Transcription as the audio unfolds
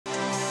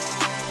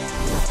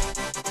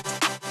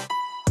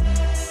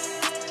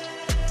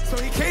So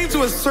he came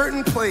to a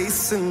certain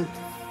place and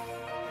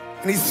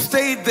he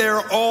stayed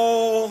there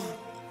all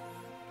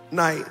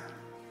night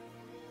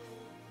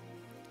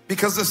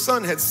because the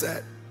sun had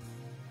set.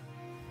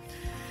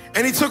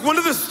 And he took one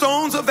of the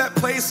stones of that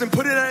place and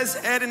put it at his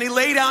head, and he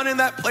lay down in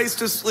that place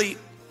to sleep.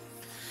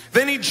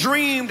 Then he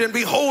dreamed, and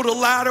behold, a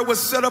ladder was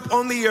set up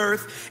on the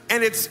earth,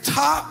 and its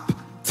top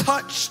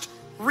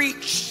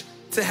reached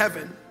to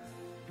heaven.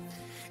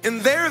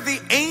 And there the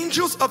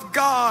angels of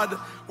God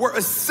were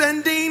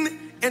ascending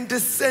and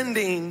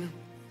descending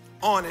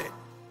on it.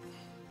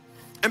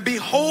 And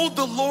behold,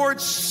 the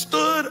Lord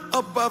stood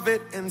above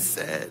it and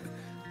said,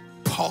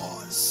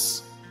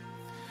 pause.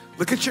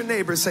 Look at your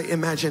neighbor and say,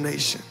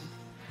 imagination.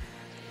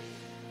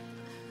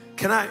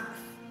 Can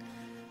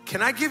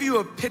I give you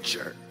a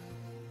picture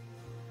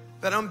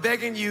that I'm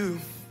begging you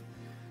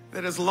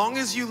that as long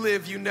as you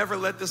live, you never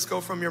let this go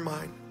from your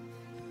mind?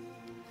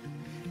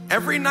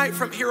 Every night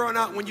from here on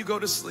out when you go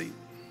to sleep,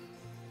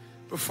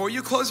 before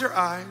you close your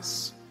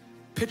eyes,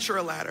 picture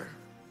a ladder.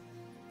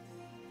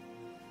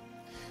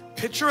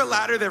 Picture a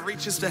ladder that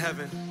reaches to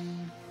heaven.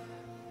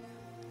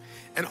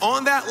 And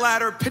on that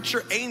ladder,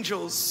 picture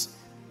angels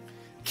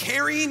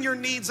carrying your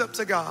needs up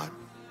to God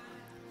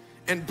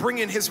and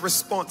bringing his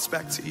response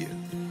back to you.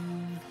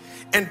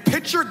 And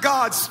picture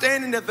God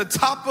standing at the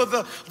top of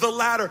the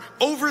ladder,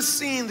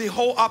 overseeing the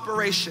whole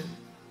operation,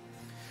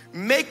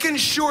 making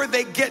sure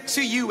they get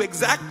to you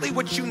exactly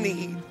what you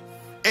need.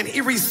 And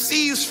he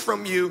receives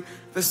from you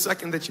the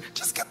second that you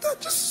just get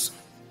that.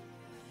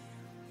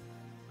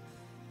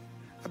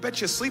 I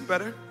bet you sleep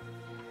better.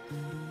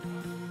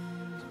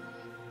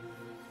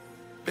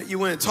 Bet you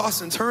wouldn't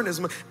toss and turn as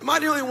much. Am I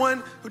the only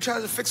one who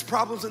tries to fix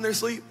problems in their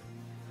sleep?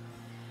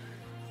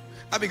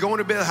 I'd be going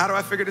to bed, how do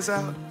I figure this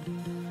out?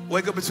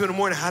 Wake up at 2 in the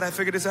morning, how did I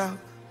figure this out?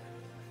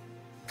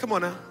 Come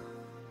on now.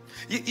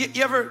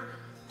 You ever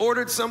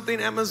ordered something,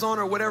 Amazon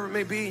or whatever it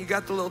may be, you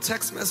got the little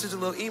text message, a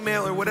little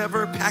email or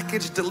whatever,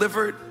 package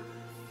delivered.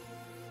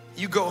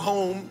 You go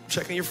home,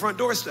 checking your front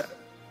doorstep,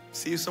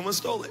 see if someone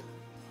stole it.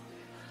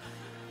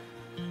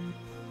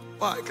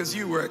 Why? Because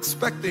you were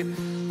expecting.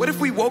 What if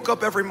we woke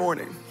up every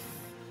morning?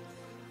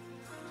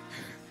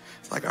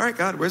 It's like, all right,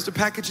 God, where's the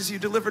packages you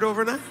delivered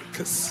overnight?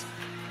 Because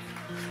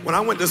when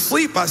I went to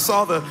sleep, I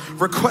saw the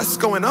requests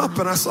going up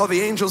and I saw the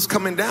angels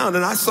coming down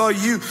and I saw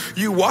you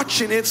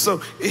watching it.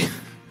 So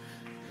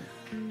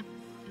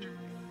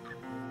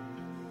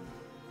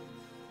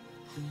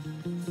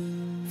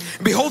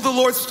behold, the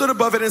Lord stood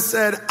above it and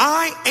said,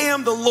 I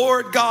am the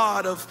Lord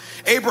God of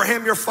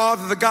Abraham, your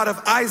father, the God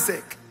of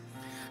Isaac.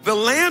 The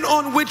land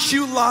on which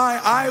you lie,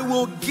 I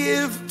will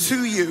give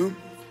to you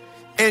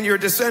and your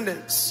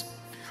descendants.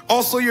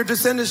 Also your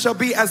descendants shall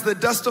be as the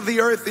dust of the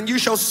earth, and you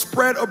shall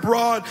spread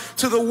abroad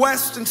to the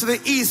west and to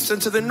the east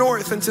and to the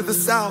north and to the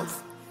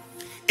south.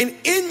 And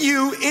in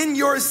you, in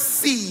your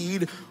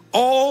seed,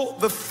 all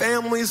the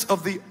families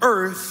of the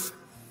earth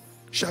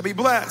shall be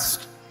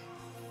blessed.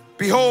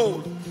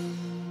 Behold,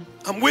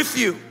 I'm with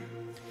you,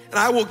 and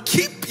I will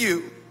keep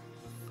you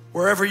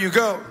wherever you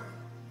go.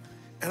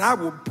 And I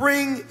will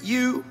bring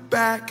you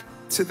back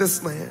to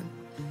this land.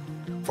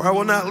 For I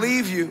will not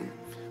leave you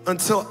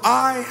until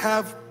I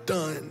have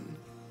done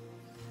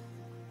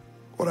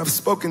what I've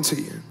spoken to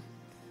you.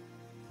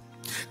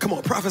 Come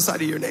on, prophesy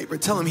to your neighbor.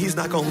 Tell him he's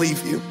not going to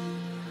leave you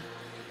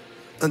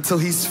until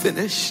he's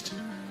finished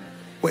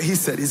what he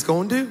said he's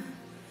going to do.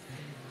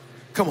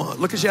 Come on,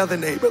 look at your other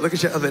neighbor. Look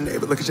at your other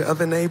neighbor. Look at your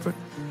other neighbor.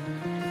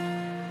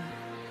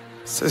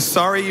 Say,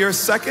 sorry you're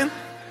second,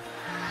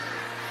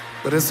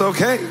 but it's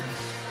okay.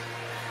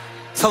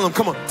 Tell him,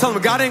 come on, tell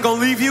him God ain't gonna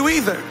leave you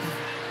either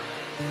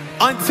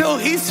until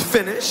he's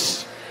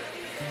finished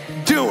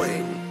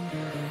doing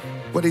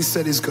what he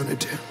said he's gonna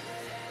do.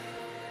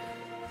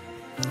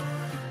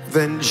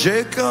 Then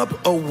Jacob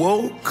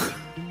awoke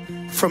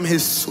from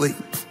his sleep.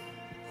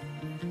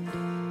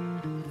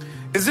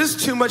 Is this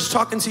too much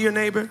talking to your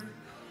neighbor?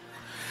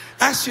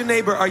 Ask your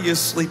neighbor, are you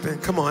sleeping?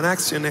 Come on,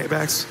 ask your neighbor,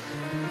 ask.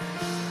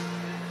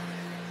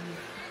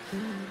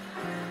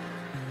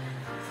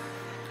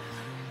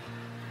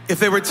 If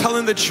they were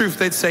telling the truth,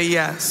 they'd say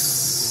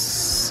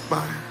yes.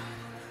 My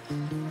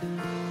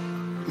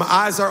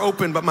eyes are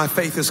open, but my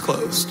faith is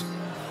closed.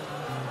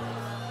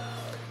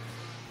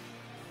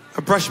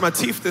 I brushed my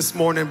teeth this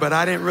morning, but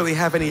I didn't really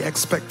have any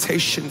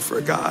expectation for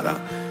God.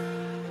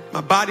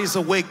 My body's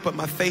awake, but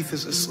my faith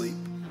is asleep.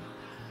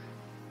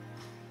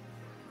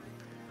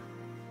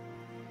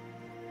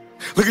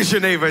 Look at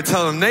your neighbor and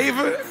tell him,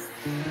 neighbor,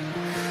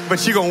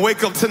 but you're gonna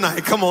wake up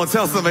tonight. Come on,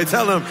 tell somebody,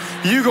 tell him,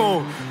 you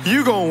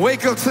gonna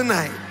wake up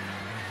tonight.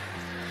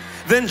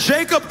 Then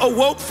Jacob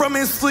awoke from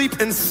his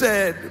sleep and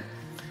said,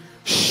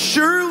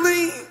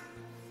 surely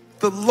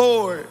the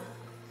Lord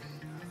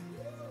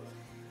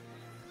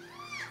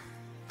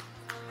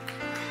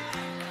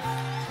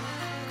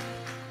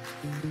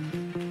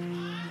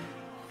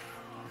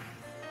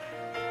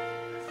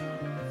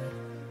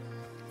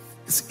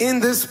is in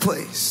this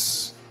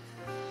place,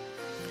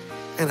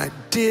 and I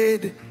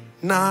did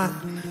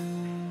not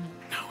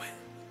know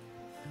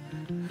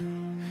it.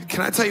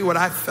 Can I tell you what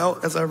I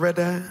felt as I read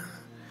that?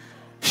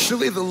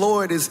 Surely the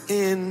Lord is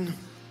in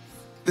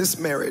this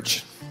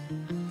marriage.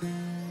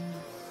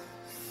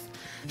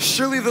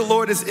 Surely the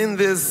Lord is in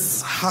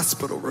this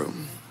hospital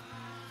room.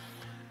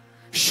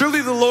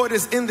 Surely the Lord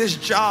is in this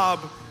job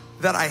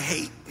that I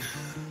hate.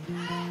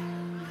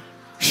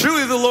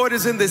 Surely the Lord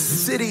is in this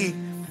city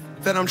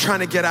that I'm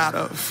trying to get out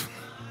of.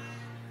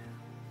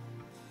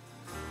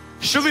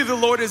 Surely the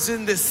Lord is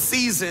in this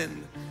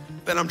season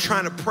that I'm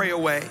trying to pray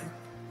away.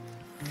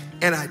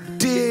 And I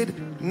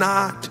did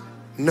not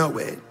know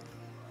it.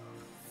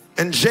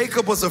 And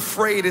Jacob was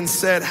afraid and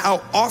said,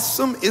 how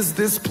awesome is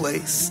this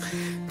place?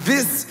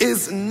 This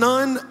is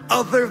none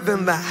other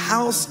than the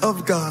house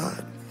of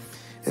God.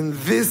 And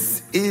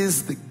this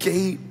is the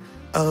gate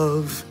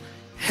of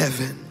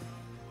heaven.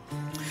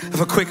 I have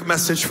a quick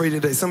message for you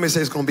today. Somebody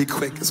say it's going to be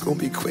quick. It's going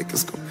to be quick.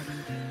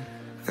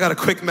 I got a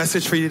quick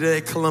message for you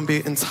today,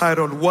 Columbia,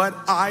 entitled, What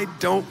I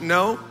Don't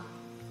Know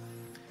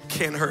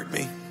Can't Hurt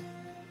Me.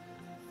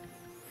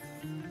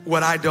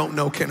 What I don't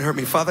know can hurt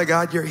me. Father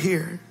God, you're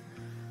here.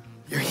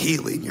 You're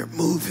healing, you're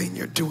moving,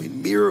 you're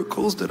doing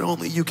miracles that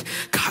only you can.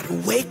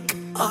 God, wake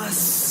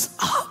us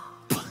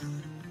up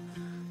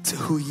to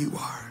who you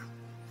are.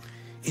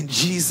 In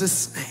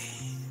Jesus'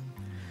 name,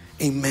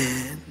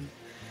 amen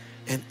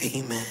and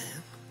amen.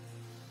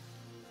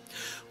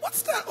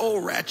 What's that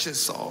old ratchet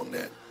song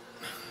that?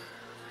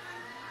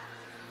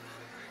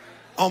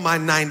 Oh, my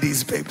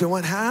 90s babe. The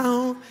one,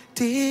 how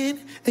did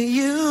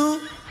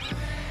you?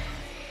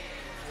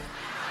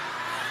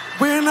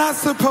 We're not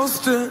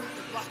supposed to.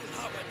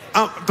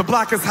 The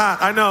block is hot,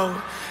 I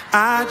know.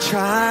 I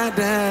tried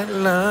that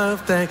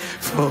love thing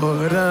for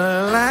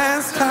the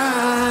last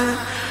time.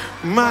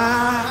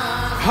 My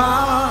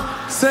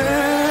heart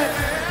said.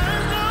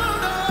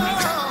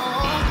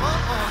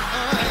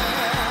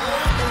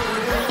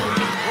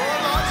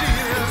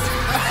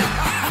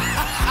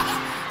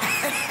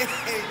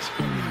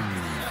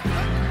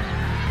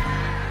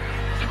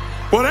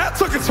 Well, that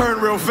took a turn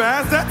real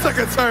fast. That took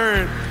a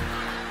turn.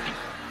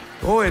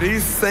 Boy,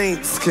 these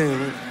saints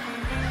can.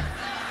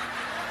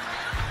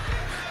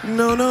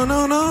 No, no,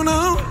 no, no,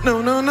 no,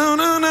 no, no, no,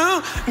 no,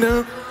 no,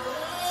 no.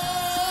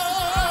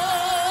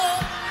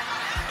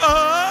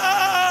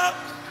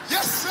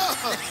 Yes, sir.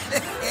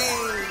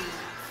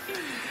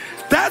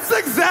 That's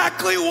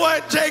exactly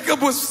what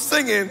Jacob was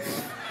singing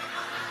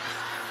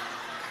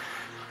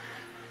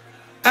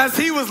as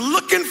he was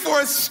looking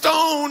for a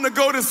stone to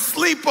go to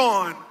sleep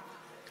on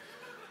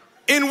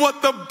in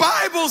what the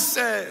Bible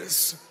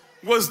says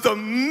was the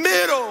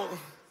middle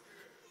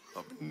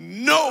of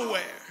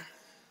nowhere.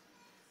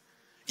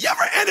 You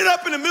ever ended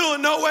up in the middle of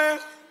nowhere?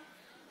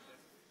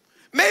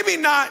 Maybe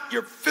not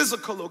your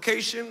physical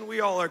location. We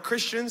all are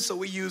Christians, so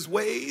we use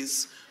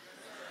Waze.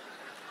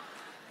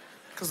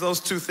 Because those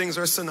two things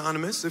are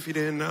synonymous, if you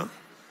didn't know.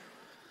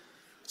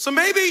 So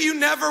maybe you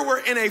never were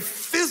in a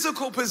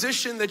physical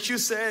position that you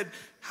said,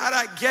 how'd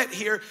I get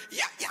here?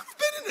 Yeah, I've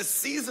been in a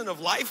season of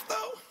life,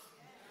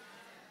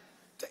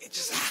 though.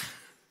 Just,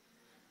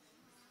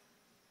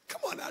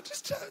 come on now,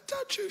 just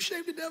tell truth,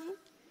 shame the devil.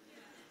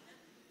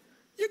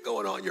 You're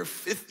going on your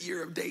 5th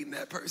year of dating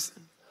that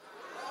person.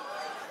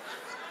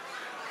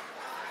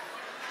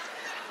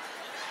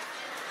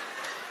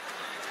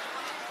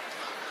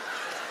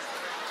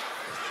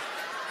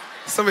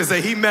 Somebody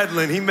say, he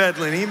meddling. And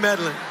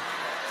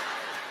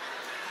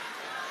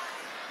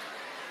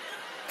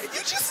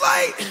you're just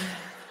like,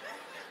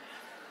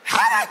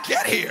 how'd I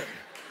get here?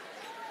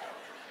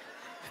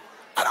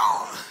 At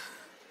all.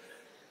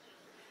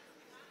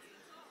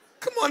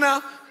 Come on now.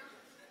 You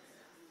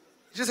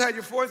just had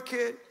your 4th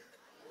kid.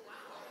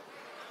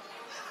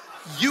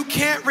 You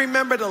can't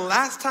remember the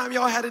last time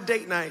y'all had a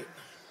date night.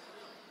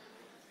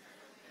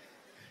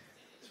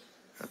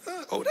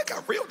 Oh, that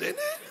got real, didn't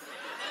it?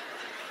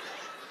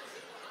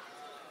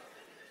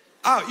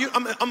 Oh,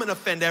 I'm going to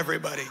offend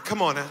everybody.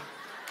 Come on now.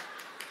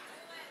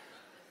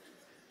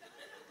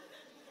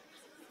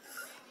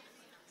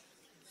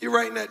 You're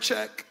writing that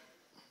check,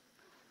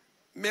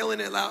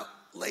 mailing it out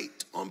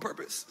late on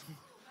purpose.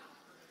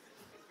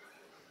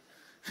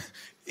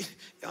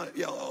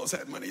 Y'all always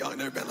had money. Y'all ain't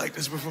never been like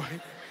this before.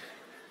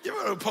 You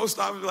ever go to the post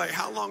office like,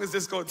 how long is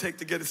this going to take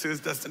to get us to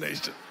his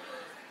destination?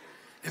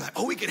 They're like,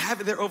 oh, we can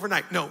have it there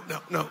overnight. No,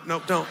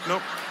 don't.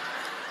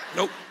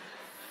 Nope.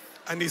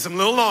 I need some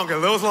little longer,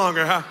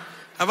 huh?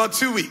 How about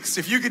 2 weeks?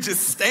 If you could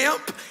just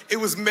stamp, it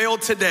was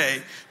mailed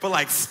today, but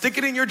like stick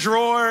it in your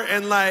drawer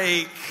and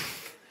like,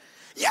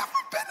 you ever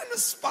been in a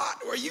spot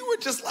where you were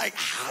just like,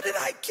 how did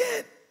I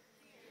get?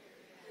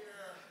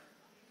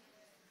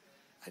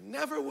 I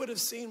never would have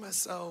seen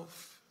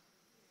myself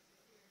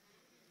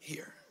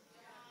here.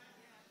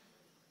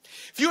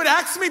 If you had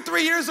asked me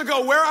 3 years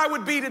ago where I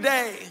would be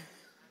today,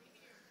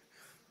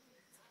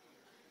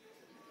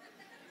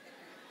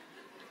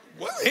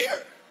 well,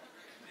 here.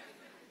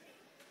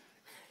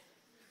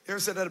 You ever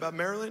said that about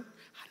Maryland?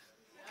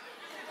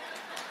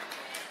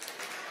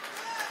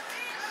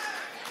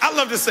 I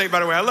love this state, by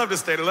the way. I love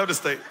this state.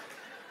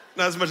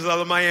 Not as much as I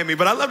love Miami,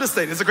 but I love this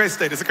state. It's a great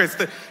state.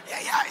 Yeah.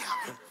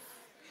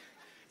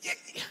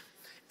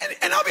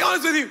 And I'll be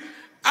honest with you,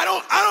 I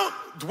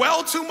don't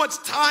dwell too much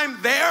time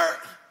there.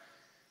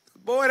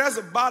 Boy, that's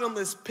a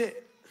bottomless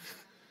pit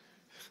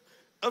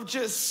of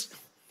just,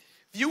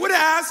 if you would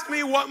have asked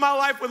me what my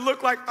life would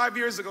look like 5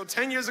 years ago,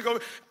 10 years ago,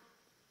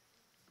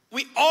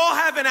 we all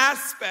have an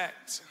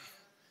aspect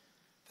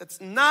that's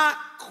not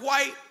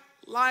quite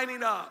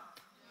lining up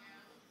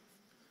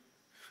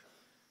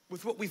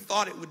with what we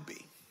thought it would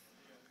be.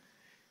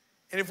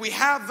 And if we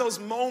have those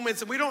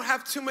moments, and we don't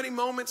have too many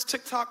moments,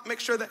 TikTok, make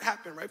sure that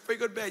happen, right? Before you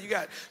go to bed, you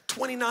got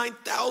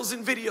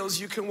 29,000 videos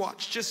you can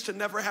watch just to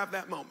never have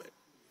that moment.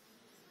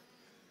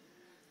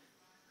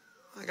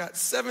 I got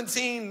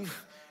 17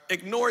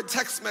 ignored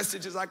text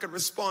messages I could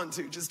respond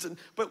to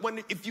but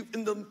if you,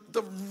 in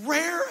the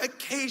rare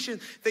occasion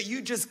that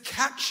you just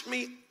catch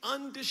me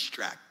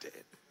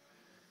undistracted,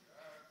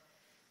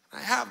 I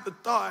have the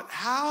thought,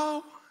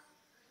 how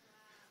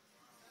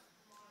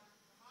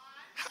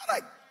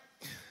did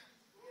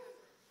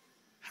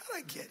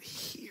I get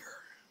here?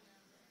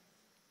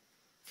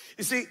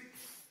 You see,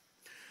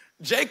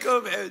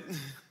 Jacob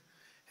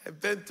had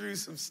been through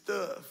some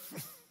stuff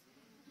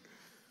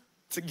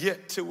to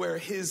get to where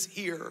his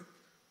here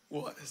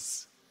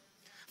was.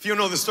 If you don't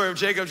know the story of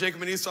Jacob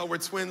and Esau were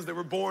twins. They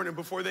were born, and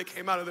before they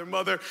came out of their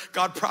mother,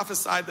 God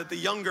prophesied that the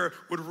younger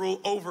would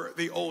rule over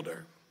the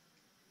older.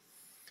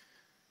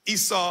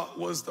 Esau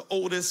was the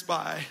oldest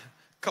by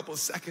a couple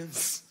of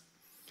seconds.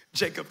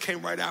 Jacob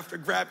came right after,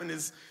 grabbing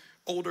his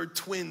older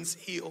twin's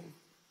heel.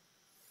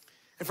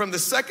 And from the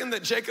second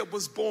that Jacob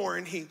was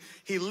born, he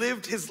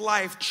lived his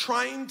life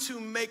trying to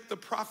make the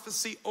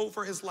prophecy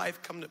over his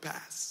life come to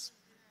pass.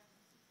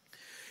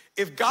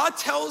 If God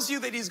tells you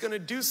that he's going to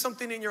do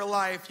something in your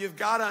life, you've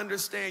got to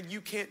understand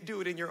you can't do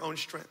it in your own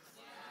strength.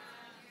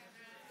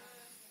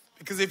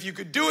 Because if you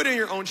could do it in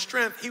your own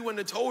strength, he wouldn't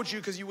have told you,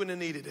 because you wouldn't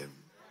have needed him.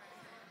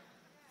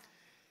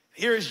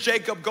 Here is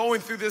Jacob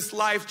going through this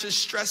life just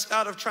stressed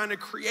out of trying to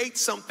create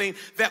something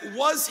that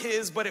was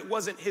his, but it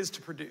wasn't his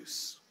to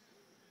produce.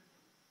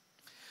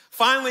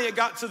 Finally, it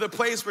got to the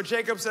place where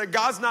Jacob said,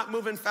 God's not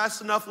moving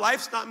fast enough.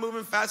 Life's not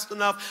moving fast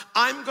enough.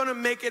 I'm going to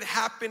make it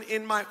happen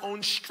in my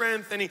own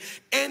strength. And he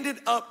ended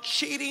up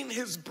cheating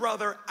his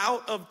brother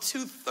out of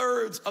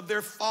 2/3 of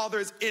their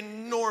father's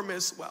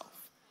enormous wealth.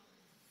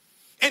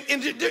 And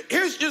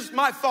here's just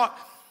my thought.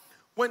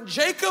 When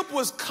Jacob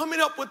was coming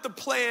up with the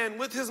plan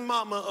with his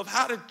mama of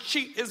how to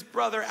cheat his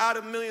brother out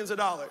of millions of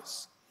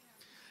dollars,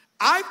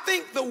 I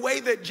think the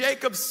way that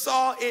Jacob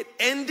saw it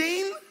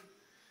ending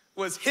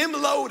was him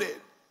loaded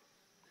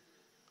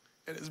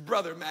and his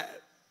brother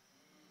mad.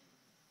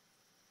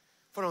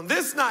 But on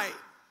this night,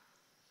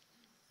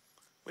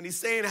 when he's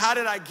saying, how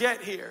did I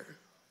get here?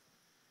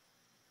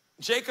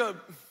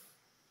 Jacob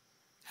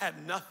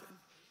had nothing.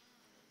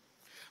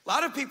 A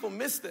lot of people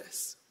miss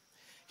this.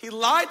 He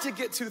lied to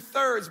get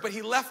 2/3, but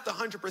he left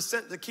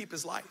 100% to keep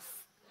his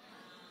life.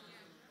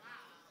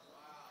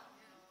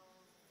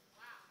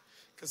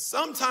 Because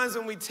sometimes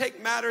when we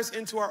take matters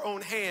into our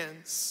own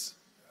hands,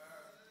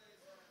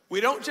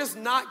 we don't just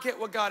not get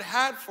what God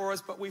had for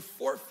us, but we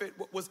forfeit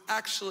what was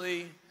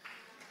actually.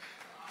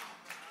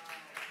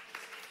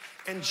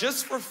 And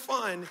just for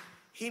fun,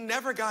 he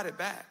never got it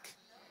back.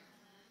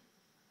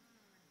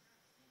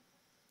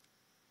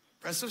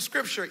 Rest of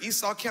scripture,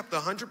 Esau kept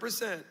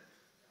 100%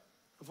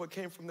 of what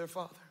came from their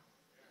father.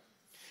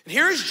 And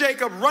here is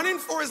Jacob running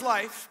for his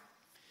life,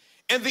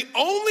 and the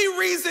only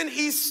reason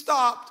he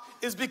stopped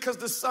is because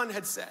the sun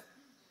had set.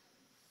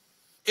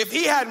 If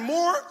he had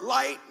more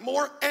light,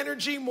 more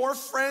energy, more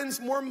friends,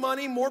 more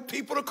money, more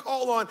people to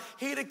call on,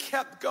 he'd have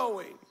kept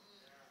going.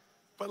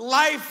 But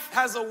life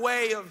has a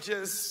way of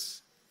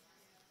just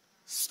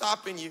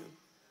stopping you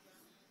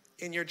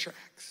in your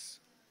tracks.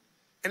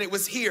 And it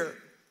was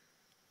here,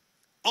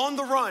 on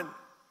the run,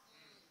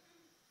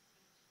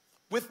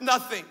 with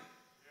nothing,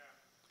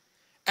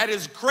 at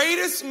his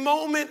greatest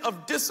moment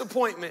of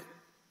disappointment,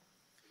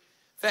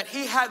 that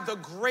he had the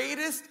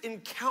greatest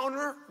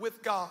encounter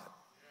with God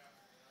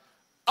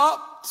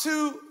up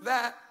to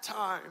that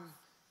time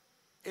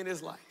in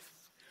his life.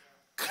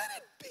 Could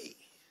it be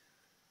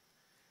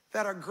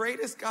that our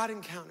greatest God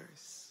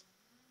encounters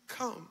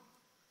come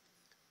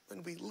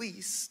when we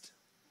least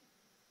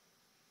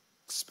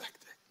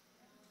expect it?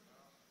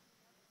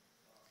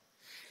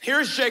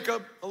 Here's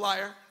Jacob, a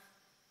liar,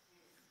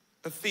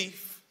 a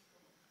thief,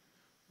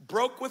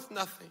 broke with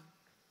nothing,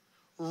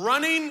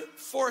 running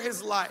for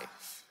his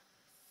life.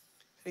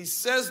 And he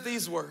says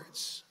these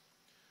words,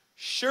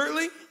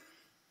 surely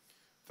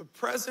the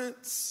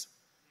presence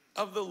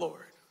of the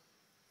Lord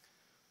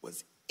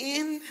was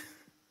in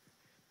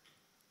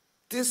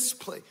this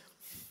place,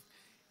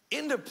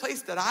 in the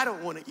place that I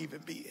don't want to even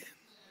be in.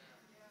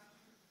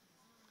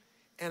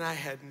 And I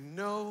had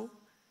no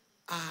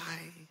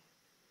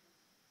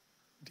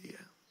idea.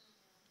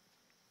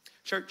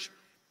 Church,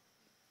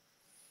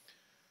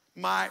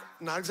 not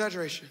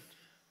exaggeration,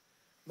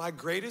 my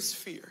greatest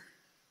fear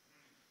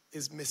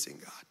is missing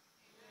God.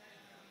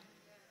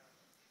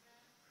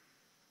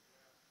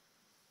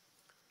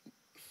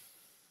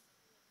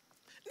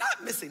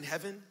 Not missing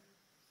heaven.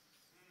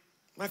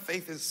 My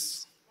faith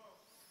is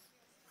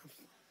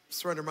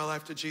surrender my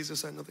life to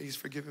Jesus. I know that he's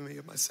forgiven me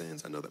of my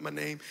sins. I know that my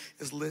name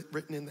is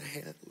written in the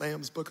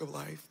Lamb's book of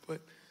life. But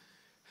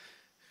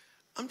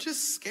I'm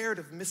just scared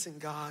of missing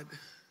God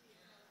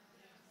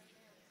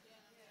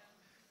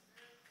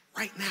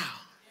right now.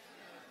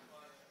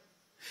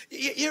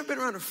 You ever been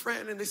around a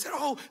friend and they said,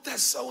 oh,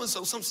 that's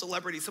so-and-so, some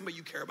celebrity, somebody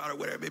you care about or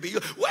whatever. Maybe you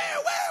go, where,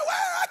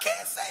 I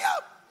can't stay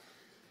up.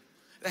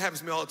 That happens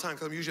to me all the time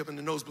because I'm usually up in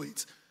the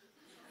nosebleeds.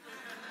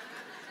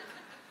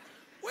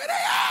 Where they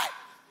at?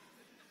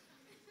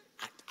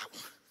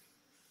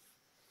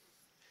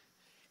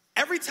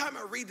 Every time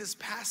I read this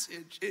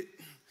passage, it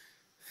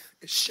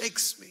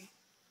shakes me.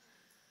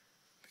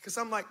 Because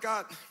I'm like,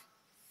 God,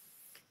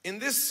 in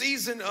this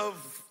season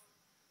of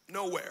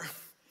nowhere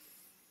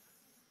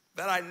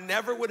that I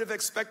never would have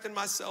expected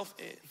myself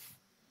in,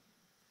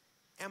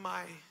 am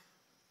I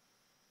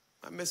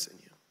missing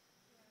you?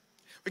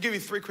 I'll give you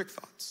 3 quick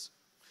thoughts.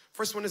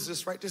 First one is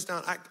this, write this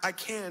down. I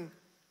can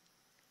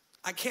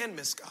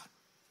miss God.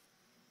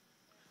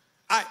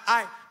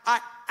 I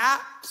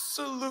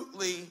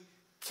absolutely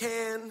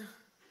can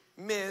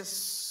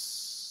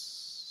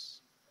miss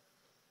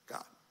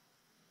God.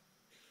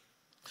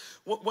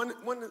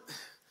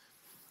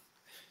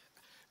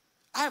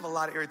 I have a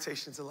lot of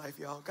irritations in life,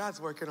 y'all.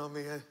 God's working on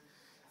me.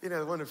 One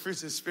of the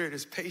fruits of the Spirit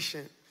is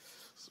patient.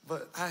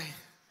 But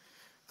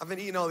I've been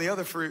eating all the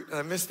other fruit, and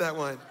I missed that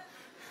one.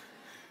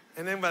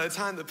 And then by the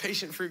time the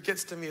patient fruit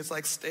gets to me, it's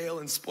like stale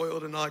and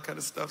spoiled and all that kind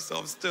of stuff.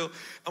 So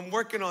I'm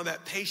working on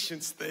that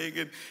patience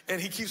thing.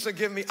 And he keeps on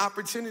giving me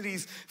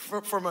opportunities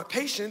for my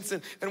patience.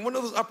 And one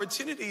of those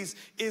opportunities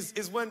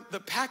is when the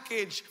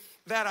package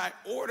that I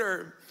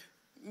order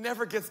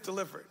never gets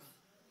delivered.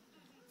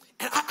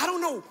 And I don't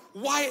know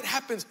why it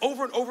happens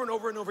over and over and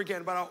over and over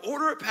again, but I'll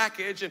order a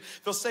package and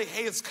they'll say,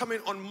 hey, it's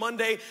coming on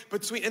Monday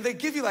and they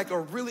give you like a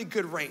really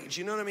good range.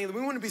 You know what I mean?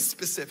 We want to be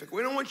specific.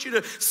 We don't want you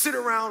to sit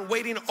around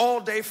waiting all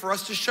day for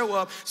us to show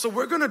up. So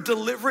we're going to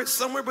deliver it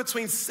somewhere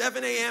between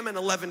 7 a.m. and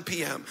 11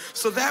 p.m.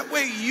 So that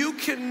way you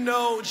can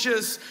know,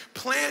 just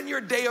plan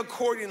your day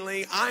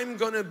accordingly. I'm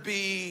going to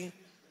be...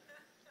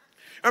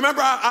 I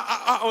remember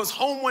I was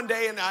home one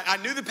day and I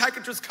knew the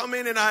package was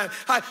coming and I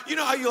you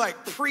know how you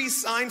like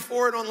pre-sign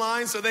for it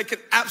online so they could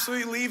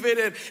absolutely leave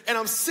it and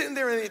I'm sitting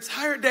there the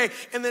entire day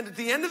and then at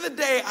the end of the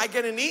day I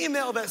get an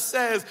email that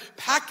says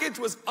package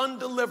was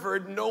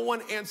undelivered, no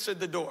one answered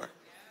the door.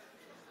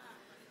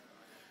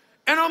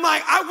 And I'm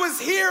like, I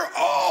was here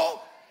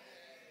all.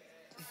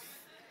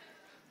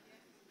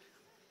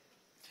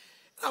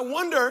 I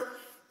wonder,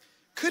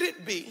 could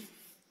it be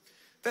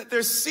that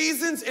there's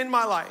seasons in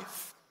my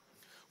life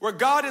where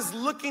God is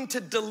looking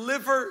to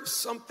deliver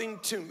something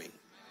to me?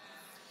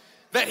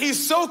 That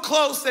he's so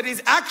close that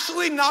he's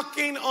actually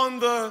knocking on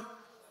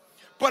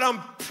but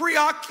I'm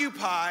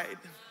preoccupied.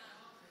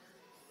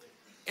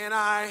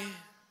 And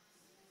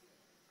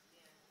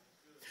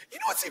you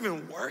know what's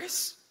even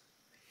worse?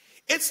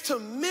 It's to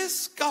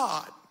miss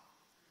God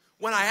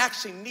when I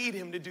actually need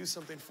him to do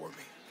something for me.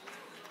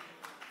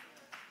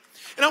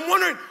 And I'm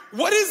wondering,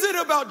 what is it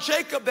about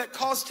Jacob that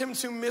caused him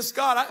to miss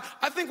God?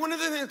 I think one of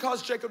the things that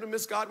caused Jacob to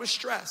miss God was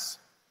stress.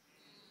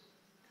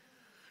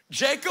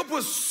 Jacob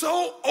was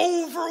so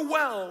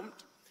overwhelmed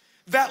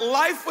that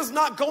life was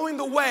not going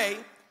the way,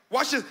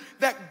 watch this,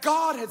 that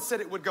God had said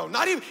it would go.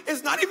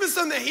 It's not even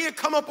something that he had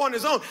come up on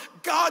his own.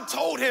 God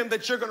told him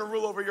that you're going to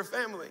rule over your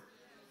family.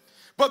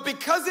 But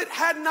because it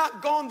had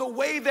not gone the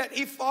way that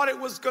he thought it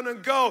was going to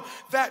go,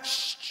 that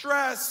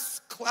stress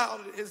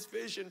clouded his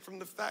vision from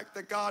the fact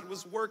that God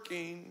was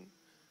working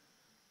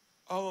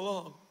all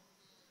along.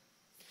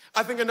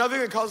 I think another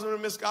thing that caused him to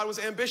miss God was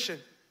ambition.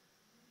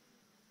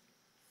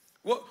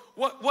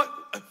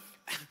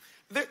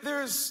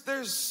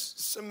 There's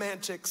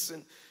semantics,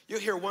 and you'll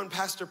hear one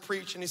pastor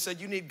preach and he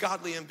said, you need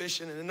godly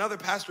ambition. And another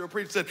pastor will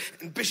preach and said,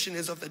 ambition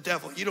is of the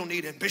devil. You don't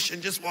need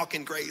ambition, just walk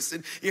in grace.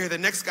 And you hear the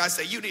next guy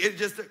say,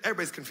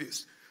 everybody's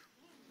confused.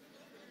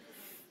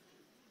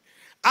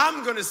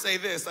 I'm going to say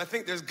this. I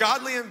think there's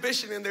godly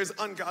ambition and there's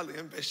ungodly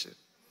ambition.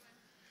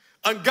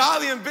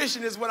 Ungodly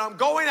ambition is when I'm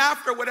going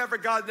after whatever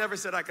God never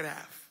said I could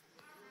have.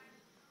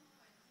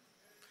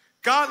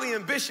 Godly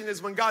ambition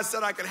is when God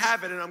said I could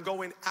have it and I'm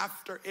going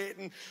after it.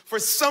 And for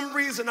some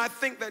reason, I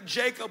think that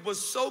Jacob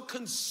was so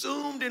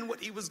consumed in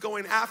what he was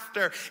going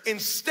after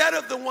instead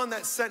of the one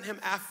that sent him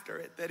after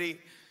it, that he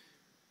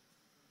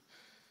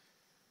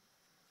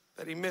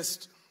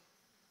missed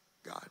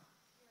God.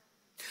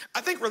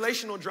 I think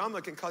relational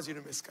drama can cause you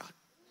to miss God.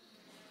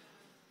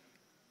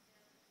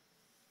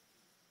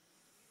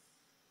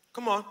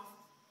 Come on.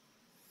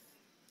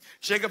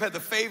 Jacob had the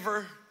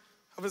favor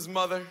of his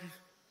mother.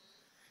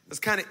 Was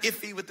kind of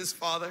iffy with his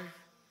father.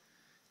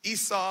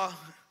 Esau,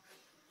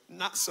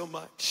 not so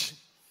much.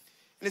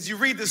 And as you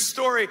read the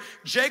story,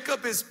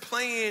 Jacob is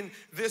playing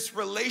this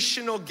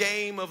relational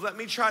game of let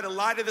me try to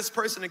lie to this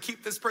person and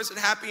keep this person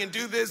happy and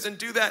do this and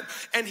do that.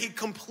 And he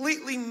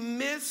completely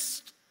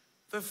missed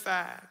the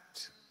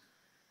fact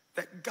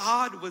that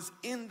God was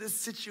in this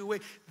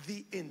situation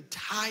the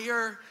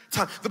entire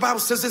time. The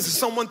Bible says this in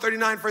Psalm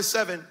 139, verse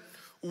 7.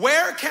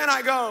 Where can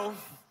I go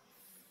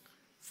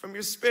from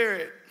your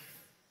spirit?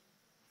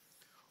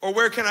 Or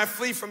where can I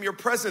flee from your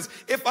presence?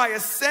 If I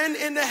ascend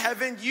into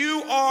heaven,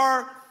 you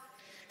are.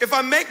 If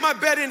I make my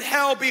bed in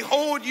hell,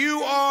 behold,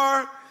 you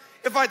are.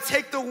 If I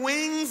take the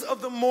wings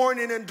of the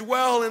morning and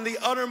dwell in the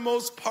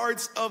uttermost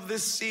parts of the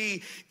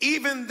sea,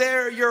 even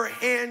there your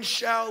hand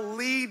shall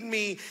lead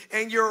me,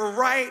 and your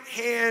right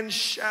hand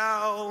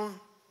shall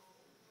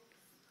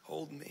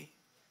hold me.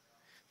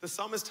 The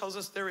psalmist tells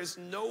us there is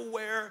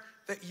nowhere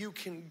that you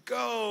can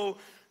go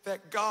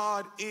that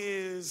God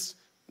is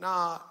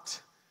not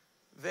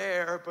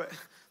there. But I'm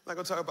not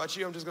going to talk about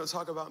you. I'm just going to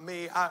talk about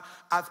me.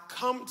 I've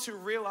come to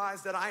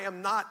realize that I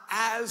am not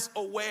as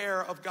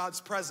aware of God's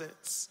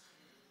presence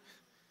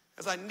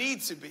as I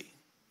need to be.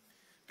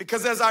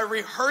 Because as I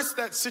rehearse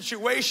that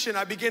situation,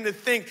 I begin to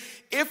think,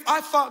 if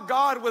I thought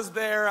God was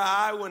there,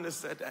 I wouldn't have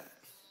said that.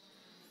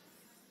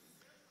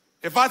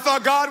 If I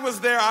thought God was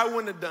there, I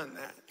wouldn't have done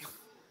that.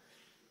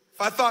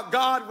 If I thought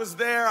God was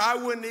there, I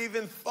wouldn't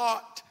even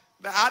thought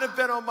that. I'd have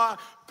been on my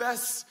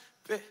best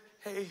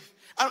behavior.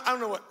 I don't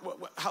know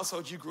what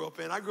household you grew up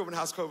in. I grew up in a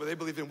household where they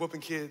believe in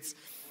whooping kids.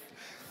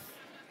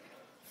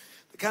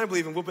 They kind of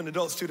believe in whooping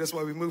adults too. That's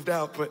why we moved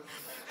out. But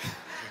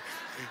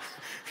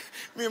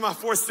me and my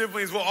 4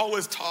 siblings will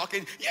always talk.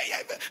 And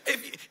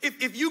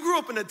if you grew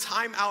up in a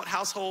timeout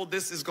household,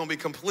 this is going to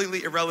be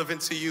completely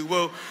irrelevant to you.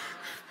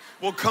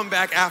 We'll come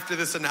back after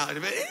this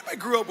analogy. But anybody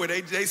grew up where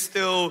they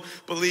still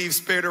believe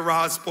spare the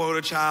rod, spoil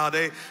the child?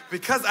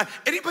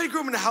 Anybody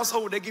grew up in a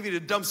household where they give you the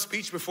dumb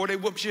speech before they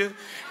whooped you?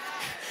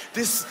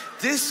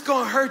 This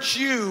gonna hurt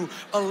you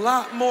a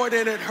lot more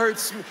than it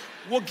hurts me.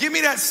 Well, give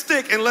me that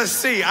stick and let's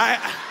see.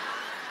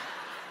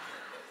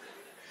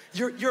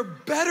 You're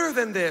better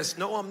than this.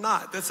 No, I'm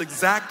not. That's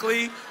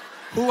exactly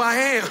who I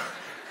am.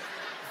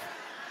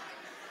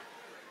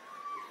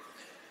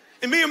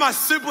 And me and my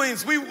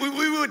siblings, we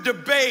would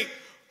debate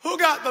who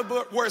got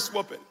the worst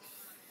whooping.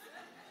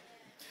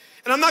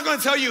 And I'm not going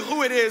to tell you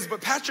who it is, but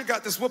Patrick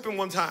got this whooping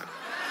one time.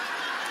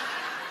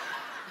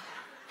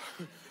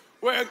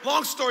 Where,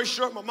 long story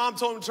short, my mom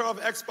told him to turn off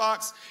the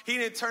Xbox. He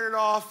didn't turn it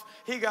off.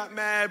 He got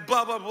mad,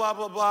 blah, blah, blah,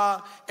 blah,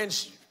 blah. And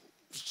she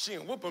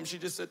didn't whoop him. She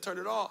just said, turn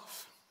it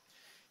off.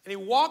 And he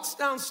walks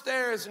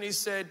downstairs and he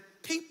said,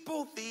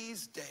 people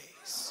these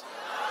days.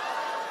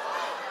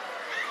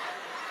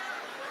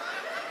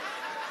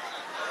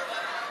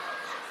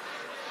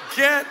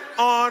 Get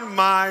on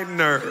my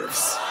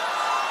nerves.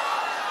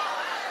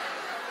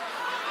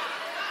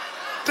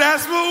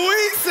 That's what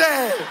we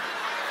said.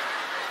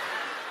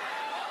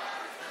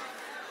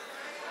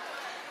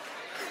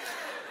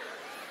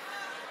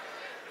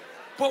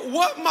 But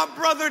what my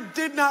brother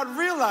did not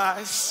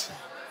realize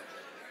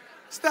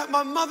is that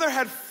my mother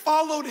had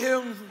followed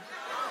him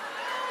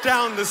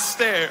down the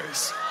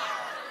stairs.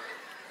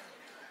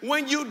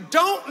 When you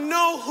don't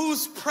know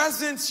whose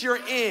presence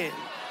you're in,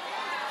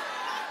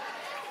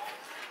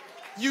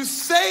 you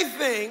say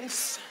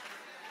things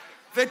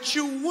that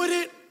you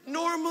wouldn't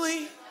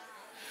normally.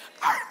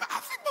 I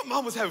think my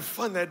mom was having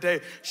fun that day.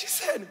 She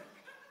said,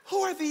 who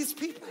are these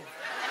people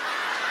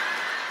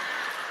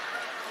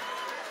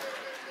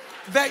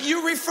that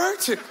you refer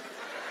to?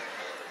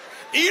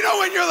 You know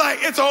when you're like,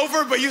 it's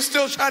over, but you're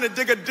still trying to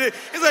dig a dig.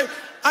 It's like,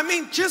 I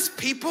mean, just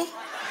people.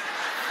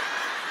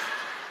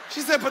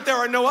 She said, but there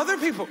are no other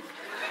people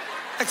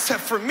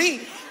except for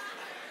me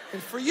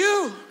and for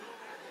you.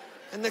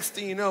 And next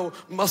thing you know,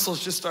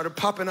 muscles just started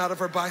popping out of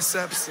her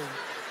biceps and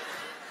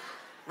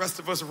the rest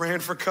of us ran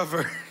for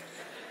cover.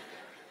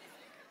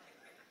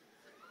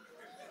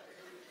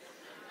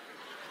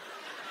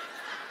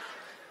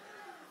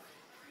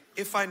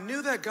 If I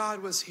knew that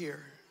God was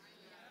here,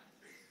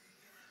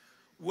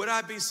 would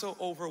I be so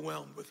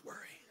overwhelmed with worry?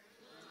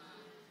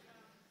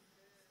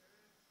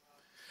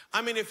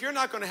 I mean, if you're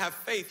not going to have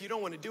faith, you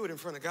don't want to do it in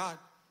front of God.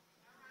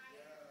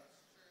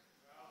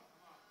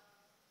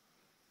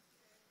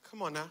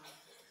 Come on now.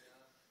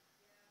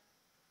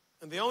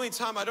 And the only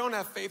time I don't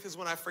have faith is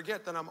when I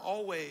forget that I'm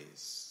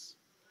always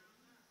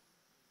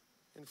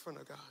in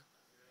front of God.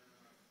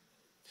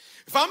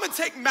 If I'm going to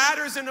take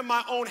matters into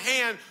my own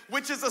hand,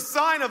 which is a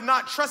sign of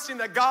not trusting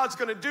that God's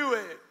going to do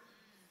it,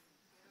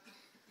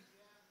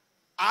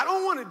 I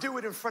don't want to do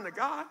it in front of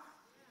God.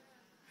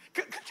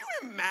 Could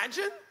you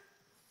imagine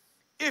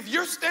if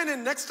you're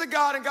standing next to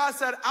God and God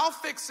said, I'll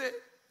fix it,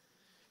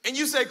 and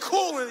you say,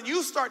 cool, and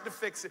you start to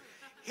fix it.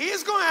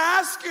 He's going to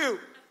ask you,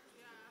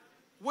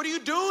 what are you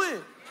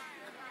doing?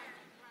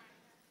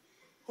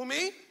 Who,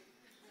 me?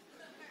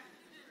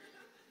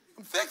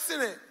 I'm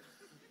fixing it.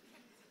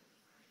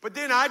 But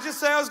then I just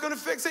say I was going to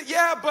fix it?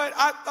 Yeah, but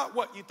I thought,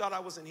 what? You thought I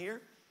wasn't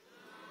here?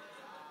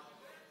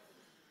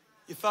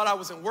 You thought I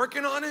wasn't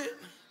working on it?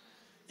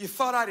 You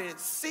thought I didn't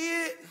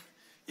see it?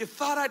 You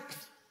thought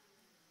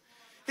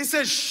He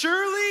says,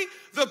 surely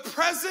the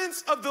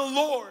presence of the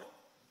Lord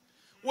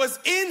was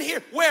in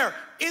here. Where?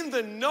 In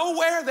the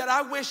nowhere that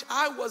I wish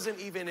I wasn't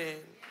even in.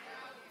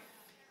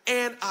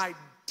 And I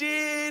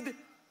did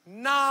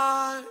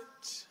not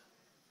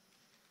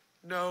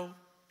know.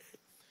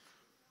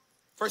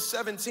 Verse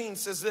 17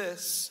 says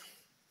this,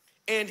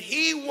 and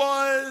he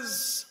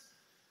was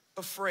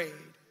afraid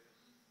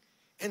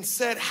and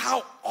said,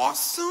 how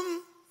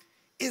awesome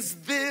is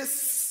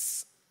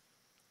this?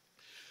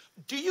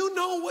 Do you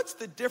know what's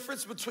the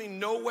difference between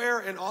nowhere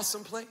and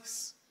awesome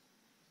place?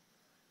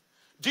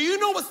 Do you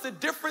know what's the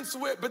difference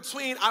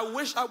between I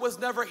wish I was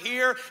never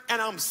here and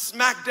I'm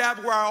smack dab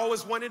where I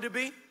always wanted to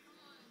be?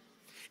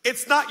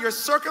 It's not your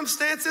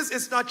circumstances,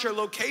 it's not your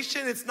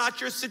location, it's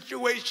not your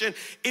situation,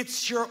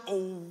 it's your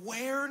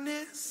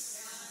awareness.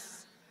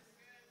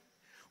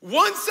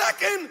 1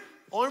 second,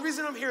 only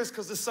reason I'm here is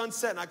because the sun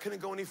set and I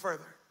couldn't go any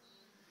further.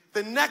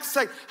 The next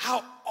second,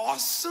 how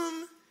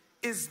awesome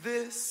is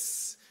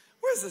this?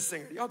 Where's the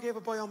singer? Y'all gave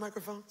up all y'all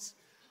microphones?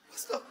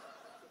 What's the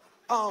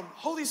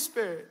Holy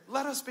Spirit,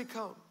 let us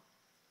become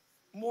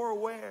more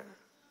aware.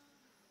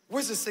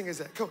 Where's the singers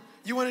at? Come on.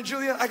 You want it,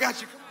 Julia? I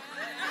got you. Come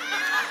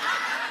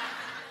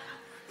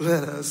on.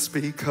 Let us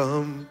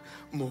become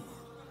more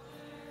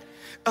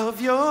of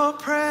your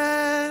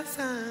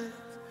presence.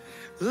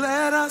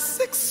 Let us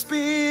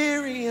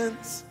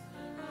experience.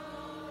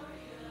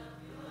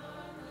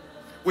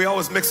 We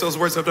always mix those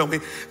words up, don't we?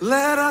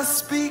 Let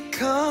us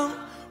become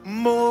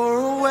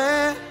more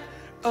aware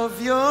of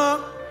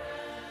your.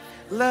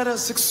 Let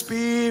us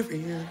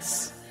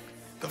experience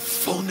the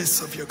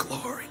fullness of your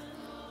glory.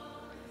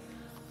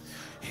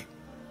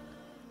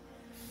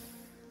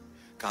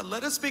 God,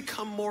 let us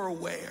become more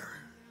aware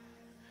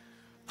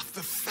of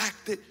the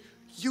fact that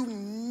you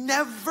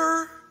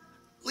never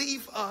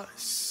leave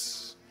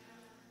us.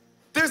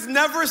 There's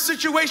never a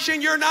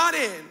situation you're not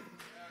in.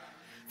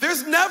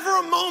 There's never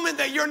a moment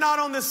that you're not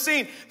on the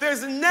scene.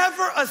 There's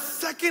never a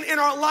second in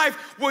our life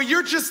where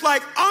you're just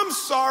like, I'm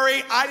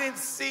sorry, I didn't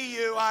see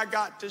you, I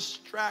got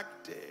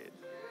distracted.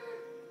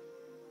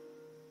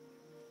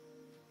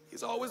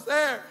 He's always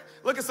there.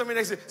 Look at somebody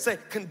next to you. Say,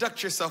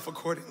 conduct yourself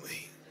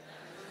accordingly.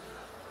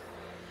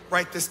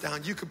 Write this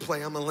down. You could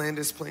play. I'm going to land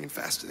this plane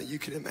faster than you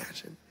can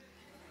imagine.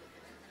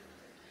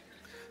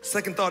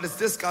 Second thought is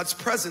this: God's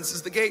presence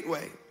is the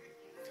gateway.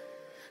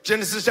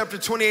 Genesis chapter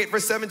 28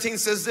 verse 17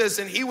 says this,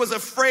 and he was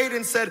afraid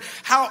and said,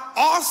 how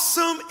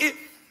awesome it.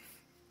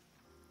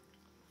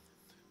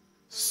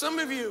 Some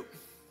of you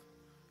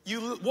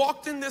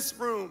walked in this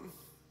room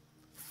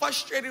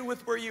frustrated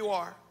with where you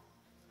are,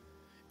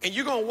 and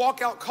you're going to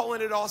walk out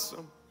calling it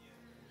awesome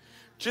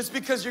just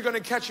because you're going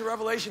to catch a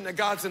revelation that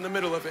God's in the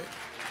middle of it.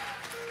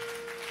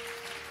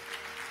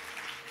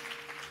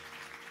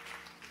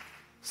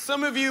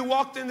 Some of you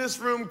walked in this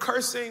room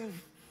cursing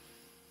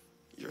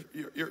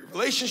your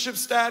relationship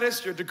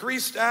status, your degree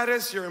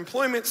status, your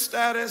employment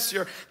status,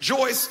 your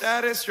joy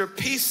status, your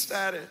peace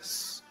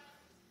status.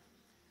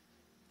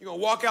 You're going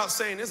to walk out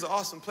saying, this is an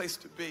awesome place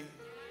to be.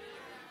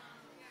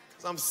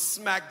 Because I'm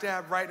smack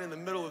dab right in the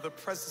middle of the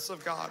presence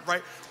of God,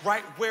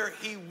 right where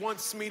he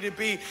wants me to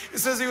be. It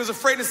says he was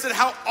afraid and said,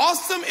 how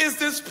awesome is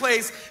this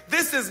place?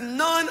 This is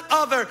none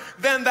other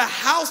than the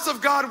house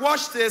of God.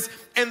 Watch this.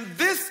 And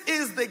this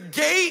is the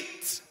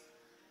gate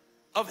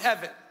of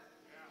heaven.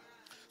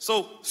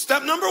 So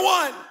step number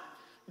one,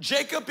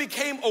 Jacob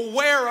became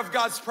aware of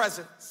God's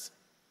presence.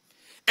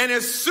 And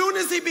as soon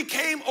as he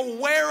became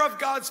aware of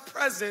God's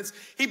presence,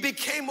 he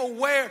became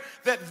aware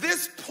that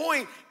this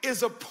point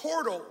is a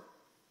portal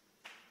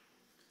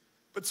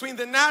between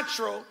the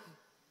natural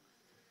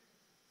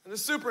and the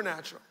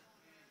supernatural.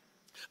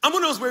 I'm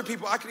one of those weird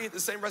people. I could eat at the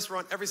same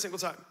restaurant every single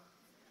time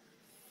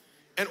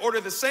and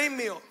order the same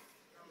meal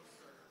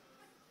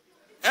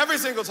every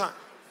single time.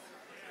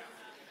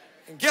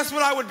 And guess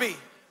what I would be?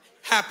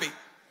 Happy.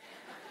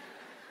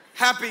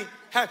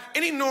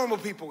 Any normal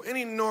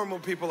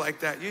people like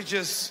that. You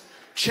just,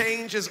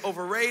 change is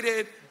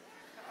overrated.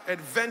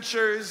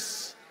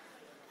 Adventures.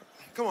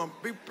 Come on,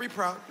 be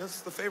proud.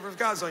 That's the favor of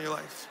God's on your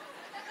life.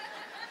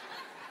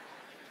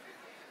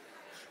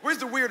 Where's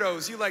the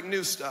weirdos? You like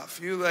new stuff.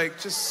 You like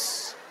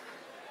just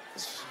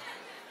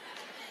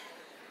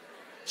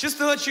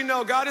to let you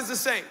know, God is the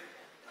same.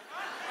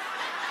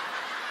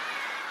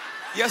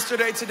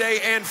 Yesterday, today,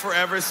 and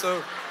forever.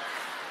 So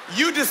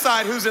you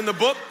decide who's in the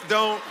book.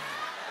 Don't.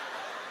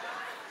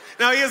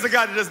 Now, he is a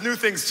God that does new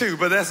things too,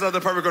 but that's not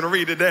the part we're going to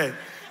read today.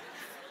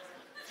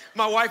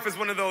 My wife is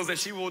one of those that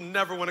she will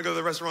never want to go to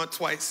the restaurant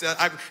twice.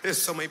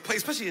 There's so many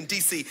places, especially in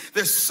D.C.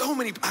 There's so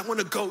many. I want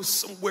to go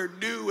somewhere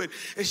new.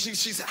 And she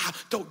said,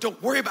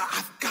 don't worry about it.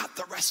 I've got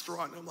the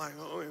restaurant. And I'm like,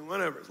 oh,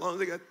 whatever. As long as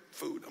they got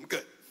food, I'm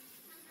good.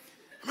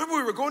 I remember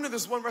we were going to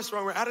this one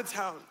restaurant. We're out of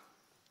town.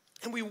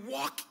 And we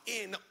walk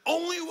in. The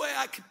only way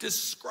I could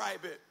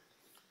describe it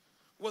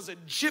was a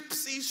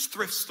gypsy's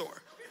thrift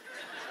store.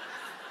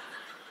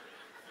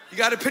 You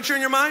got a picture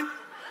in your mind?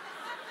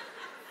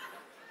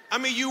 I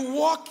mean, you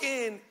walk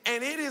in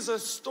and it is a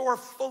store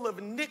full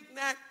of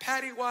knick-knack,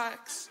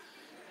 paddywhacks,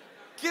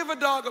 give a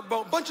dog a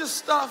bone, bunch of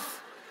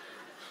stuff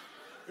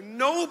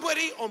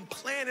nobody on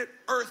planet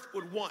Earth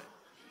would want.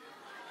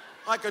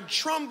 Like a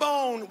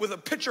trombone with a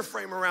picture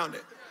frame around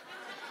it.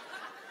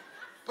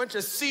 Bunch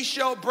of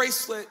seashell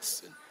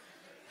bracelets.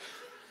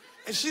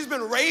 And she's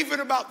been raving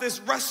about this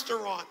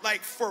restaurant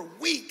like for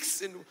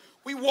weeks. And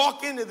we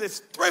walk into this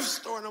thrift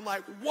store and I'm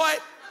like, what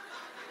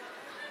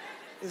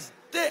It's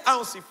dead. I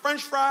don't see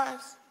French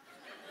fries.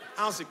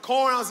 I don't see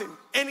corn. I don't see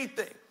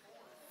anything.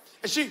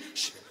 And she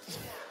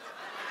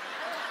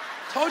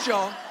told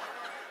y'all,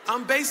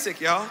 I'm basic,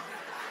 y'all.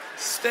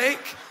 Steak,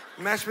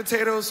 mashed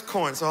potatoes,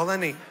 corn. That's all I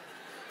need.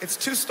 It's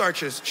 2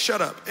 starches.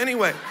 Shut up.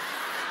 Anyway.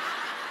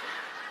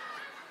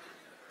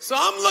 So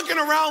I'm looking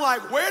around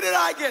like, where did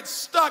I get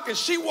stuck? And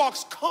she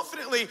walks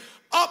confidently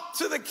up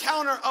to the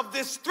counter of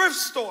this thrift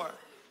store.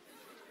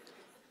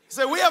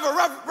 Said, we have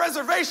a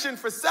reservation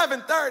for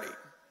 7:30.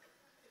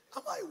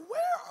 I'm like,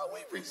 where are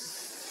we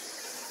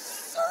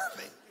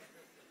reserving?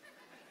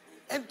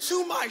 And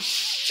to my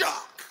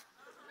shock,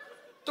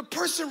 the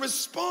person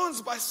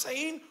responds by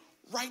saying,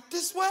 right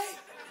this way.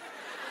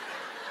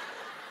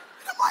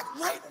 And I'm like,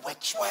 right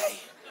which way?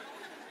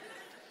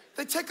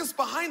 They take us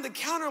behind the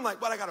counter. I'm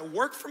like, what, I gotta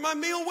work for my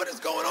meal? What is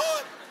going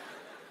on?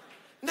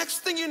 Next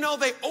thing you know,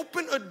 they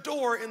open a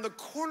door in the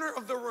corner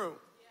of the room.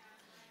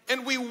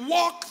 And we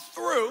walk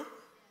through,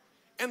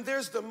 and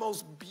there's the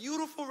most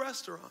beautiful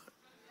restaurant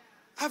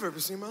I've ever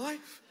seen in my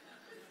life.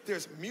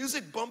 There's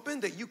music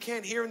bumping that you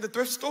can't hear in the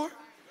thrift store.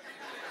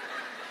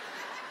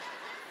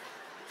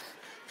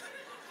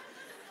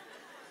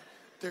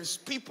 There's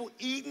people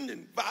eating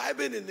and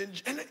vibing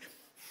and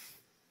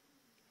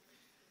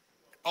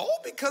all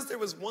because there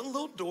was one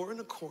little door in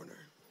the corner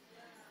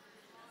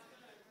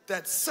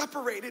that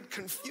separated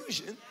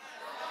confusion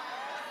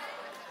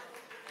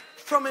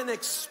from an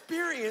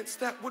experience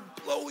that would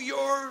blow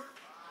your...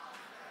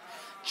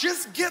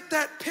 Just get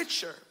that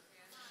picture.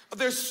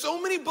 There's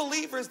so many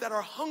believers that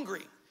are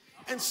hungry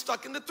and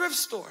stuck in the thrift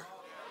store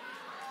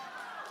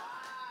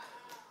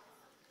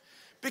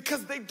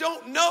because they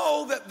don't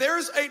know that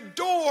there's a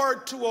door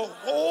to a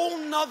whole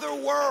nother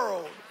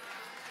world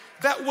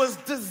that was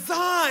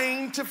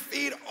designed to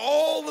feed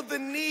all of the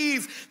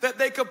needs that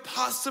they could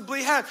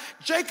possibly have.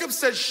 Jacob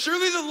said,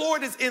 surely the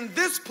Lord is in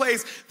this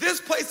place. This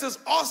place is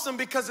awesome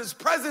because his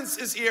presence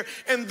is here.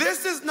 And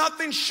this is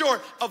nothing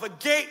short of a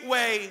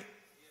gateway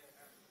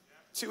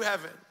to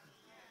heaven.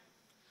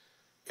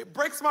 It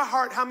breaks my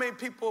heart how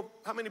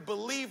many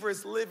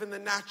believers live in the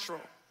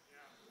natural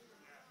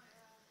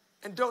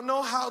and don't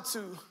know how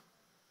to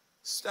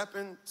step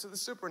into the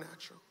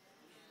supernatural.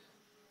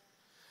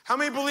 How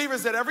many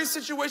believers that every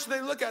situation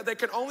they look at, they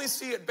can only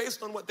see it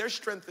based on what their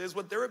strength is,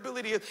 what their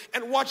ability is,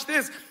 and watch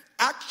this,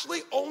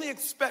 actually only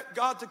expect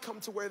God to come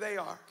to where they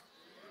are.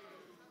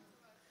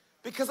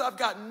 Because I've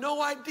got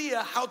no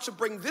idea how to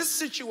bring this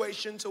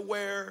situation to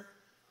where.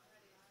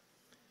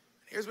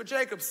 Here's what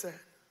Jacob said.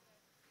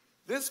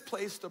 This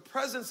place, the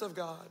presence of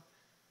God,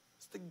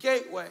 is the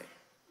gateway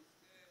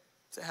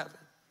to heaven.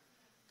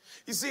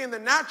 You see, in the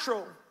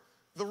natural,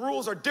 the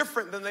rules are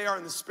different than they are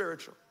in the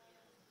spiritual.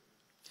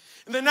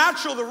 In the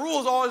natural, the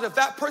rules are if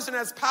that person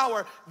has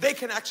power, they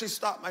can actually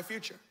stop my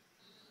future.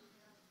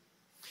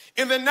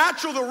 In the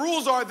natural, the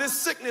rules are this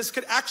sickness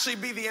could actually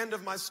be the end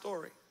of my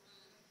story.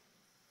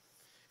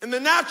 In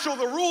the natural,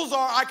 the rules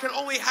are I can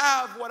only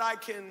have what I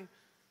can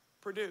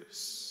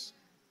produce.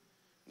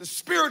 The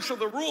spiritual,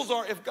 the rules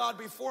are if God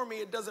be for me,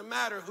 it doesn't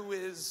matter who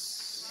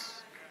is.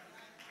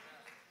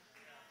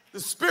 The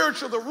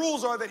spiritual, the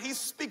rules are that he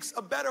speaks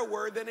a better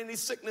word than any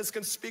sickness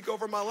can speak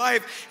over my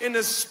life. In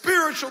the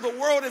spiritual, the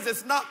world is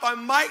it's not by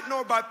might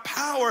nor by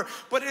power,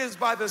 but it is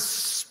by the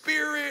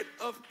Spirit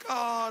of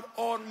God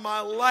on my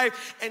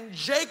life. And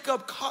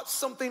Jacob caught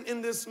something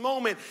in this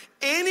moment.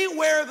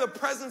 Anywhere the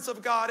presence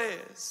of God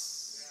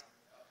is,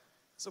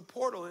 it's a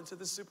portal into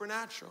the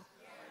supernatural.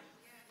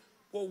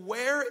 Well,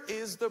 where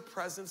is the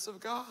presence of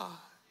God?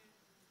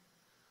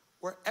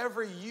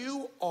 Wherever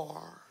you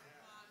are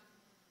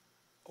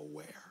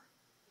aware.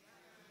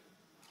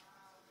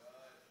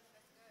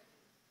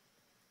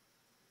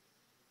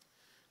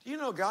 Do you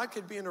know God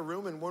could be in a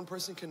room and one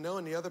person can know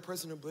and the other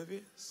person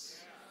oblivious?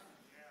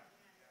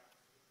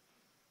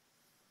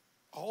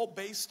 All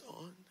based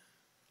on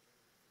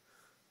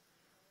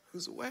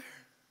who's aware.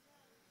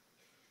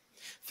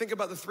 Think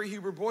about the 3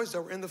 Hebrew boys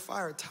that were in the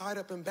fire, tied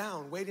up and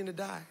bound, waiting to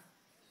die.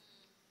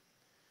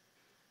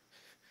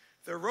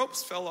 Their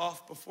ropes fell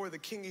off before the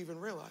king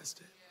even realized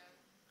it.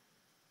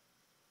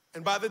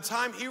 And by the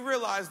time he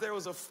realized there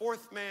was a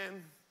 4th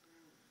man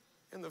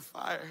in the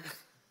fire,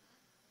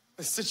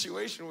 the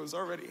situation was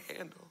already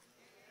handled.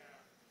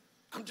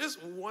 I'm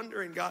just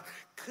wondering, God,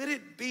 could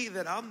it be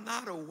that I'm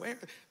not aware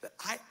that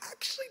I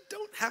actually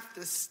don't have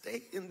to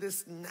stay in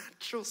this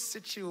natural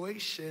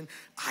situation?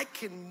 I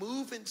can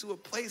move into a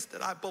place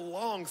that I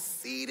belong,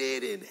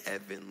 seated in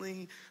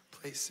heavenly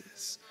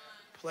places.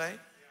 Play.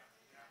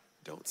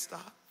 Don't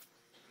stop.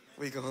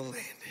 We're going to land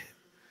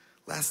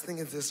it. Last thing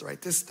is this,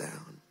 write this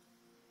down.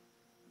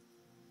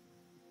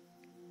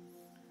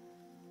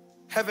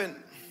 Heaven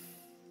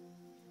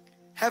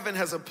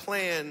has a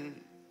plan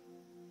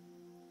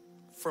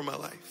for my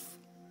life.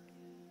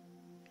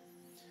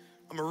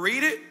 I'm going to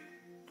read it.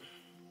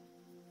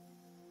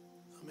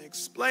 I'm going to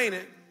explain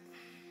it.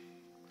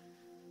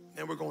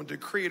 And we're going to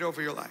decree it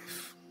over your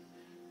life.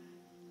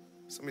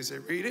 Somebody say,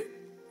 read it,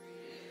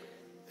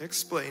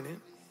 explain it,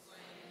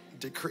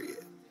 decree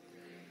it.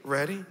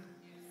 Ready?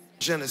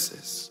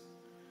 Genesis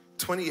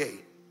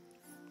 28,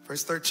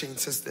 Verse 13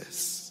 says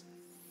this,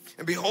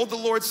 and behold, the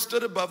Lord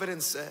stood above it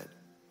and said,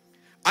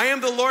 I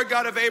am the Lord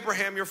God of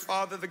Abraham, your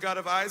father, the God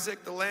of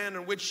Isaac. The land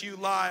on which you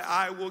lie,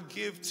 I will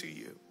give to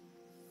you.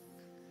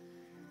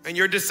 And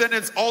your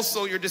descendants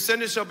also, your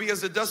descendants shall be as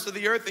the dust of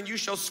the earth, and you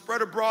shall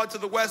spread abroad to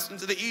the west and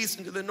to the east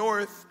and to the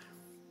north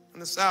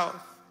and the south.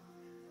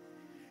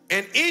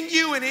 And in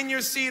you and in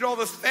your seed, all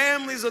the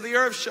families of the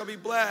earth shall be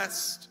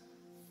blessed.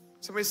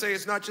 Somebody say,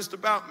 it's not just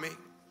about me.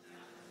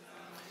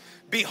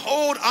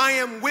 Behold, I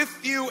am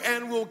with you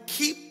and will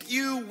keep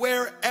you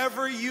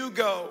wherever you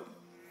go,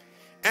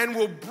 and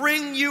will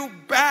bring you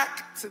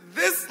back to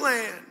this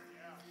land.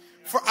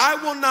 For I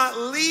will not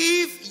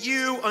leave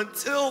you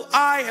until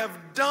I have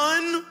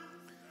done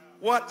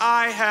what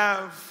I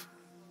have.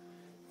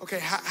 Okay,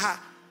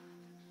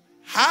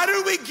 how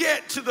do we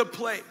get to the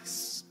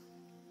place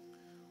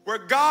where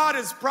God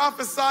is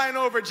prophesying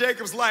over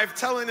Jacob's life,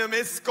 telling him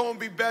it's going to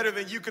be better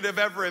than you could have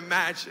ever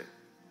imagined?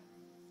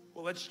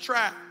 Well, let's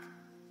track.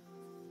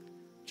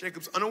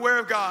 Jacob's unaware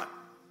of God.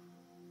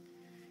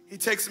 He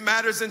takes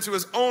matters into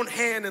his own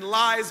hand and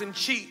lies and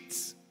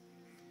cheats.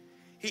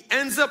 He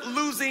ends up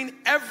losing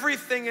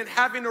everything and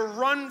having to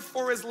run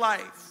for his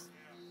life.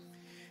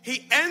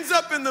 He ends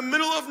up in the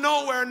middle of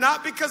nowhere,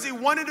 not because he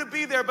wanted to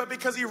be there, but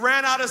because he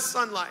ran out of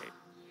sunlight.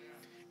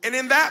 And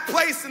in that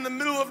place, in the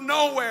middle of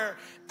nowhere,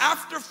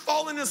 after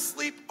falling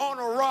asleep on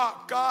a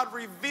rock, God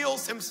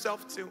reveals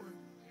himself to him.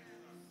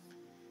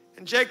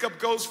 And Jacob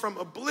goes from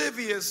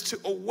oblivious to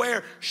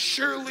aware.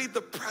 Surely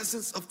the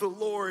presence of the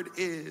Lord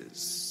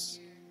is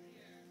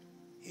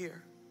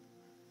here.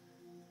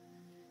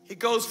 He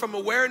goes from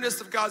awareness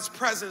of God's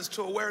presence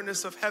to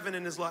awareness of heaven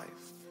in his life.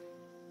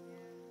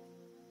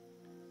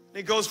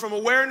 He goes from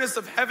awareness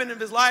of heaven in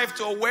his life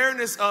to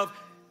awareness of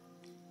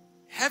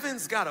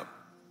heaven's got a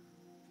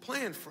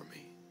plan for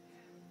me.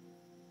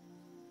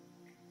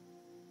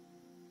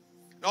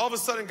 And all of a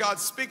sudden,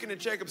 God's speaking to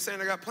Jacob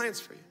saying, I got plans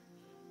for you.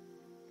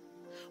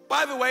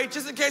 By the way,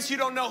 just in case you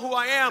don't know who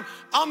I am,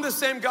 I'm the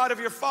same God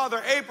of your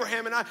father,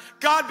 Abraham. And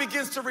God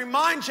begins to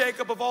remind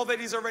Jacob of all that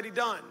he's already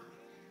done.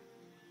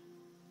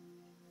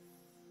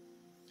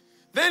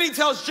 Then he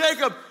tells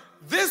Jacob,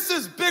 this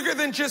is bigger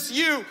than just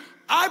you.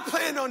 I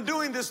planned on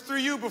doing this through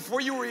you before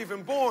you were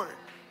even born.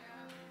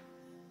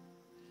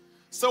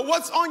 So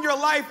what's on your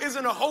life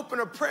isn't a hope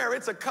and a prayer,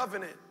 it's a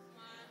covenant.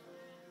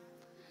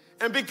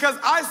 And because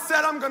I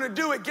said I'm going to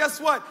do it, guess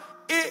what?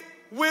 It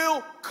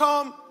will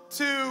come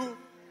to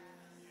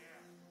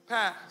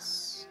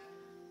pass.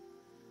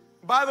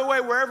 By the way,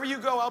 wherever you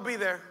go, I'll be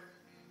there.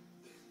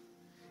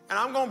 And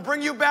I'm going to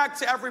bring you back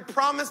to every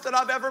promise that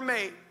I've ever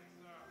made.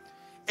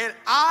 And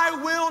I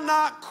will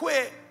not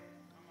quit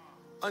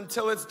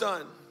until it's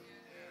done.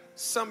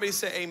 Somebody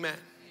say amen.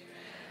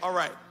 All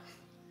right.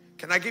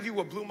 Can I give you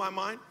what blew my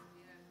mind?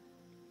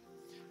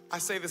 I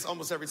say this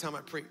almost every time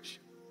I preach.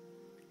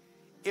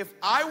 If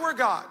I were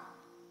God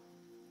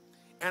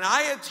and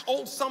I had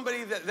told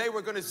somebody that they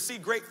were going to see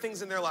great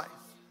things in their life,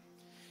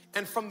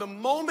 and from the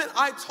moment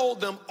I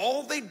told them,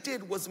 all they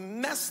did was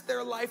mess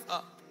their life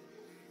up,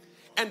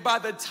 and by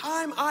the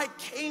time I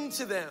came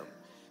to them,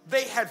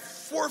 they had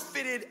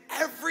forfeited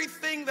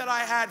everything that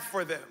I had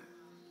for them,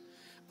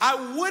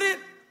 I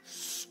wouldn't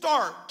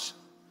start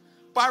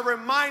by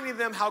reminding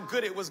them how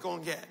good it was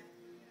going to get.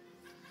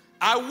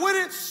 I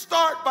wouldn't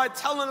start by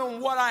telling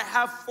them what I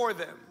have for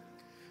them.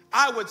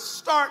 I would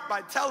start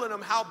by telling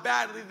them how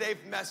badly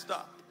they've messed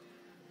up.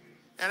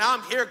 And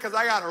I'm here because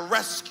I got to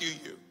rescue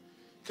you,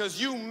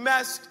 because you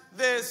messed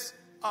this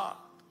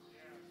up.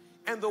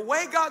 And the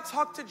way God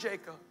talked to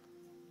Jacob,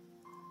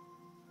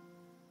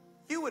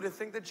 you would have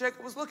think that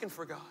Jacob was looking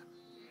for God.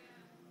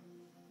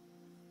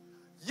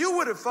 You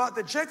would have thought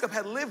that Jacob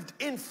had lived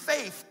in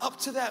faith up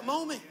to that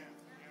moment.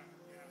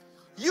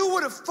 You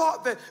would have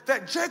thought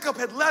that Jacob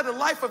had led a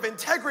life of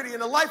integrity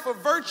and a life of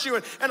virtue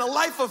and a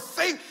life of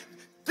faith.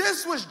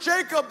 This was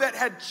Jacob that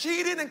had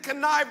cheated and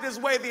connived his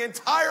way the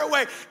entire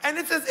way. And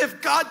it's as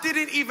if God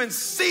didn't even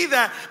see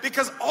that,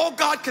 because all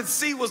God could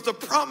see was the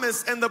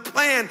promise and the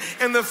plan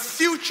and the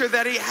future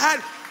that he had.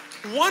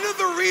 One of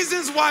the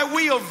reasons why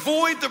we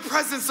avoid the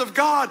presence of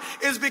God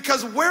is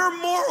because we're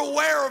more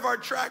aware of our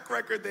track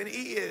record than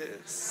he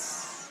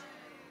is.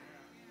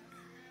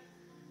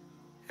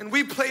 And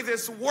we play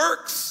this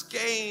works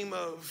game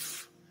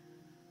of,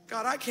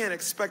 God, I can't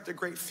expect a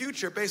great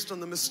future based on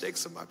the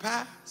mistakes of my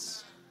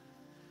past.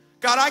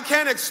 God, I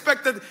can't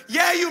expect that.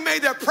 Yeah, you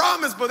made that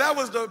promise, but that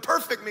was the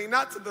perfect me,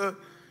 not to the...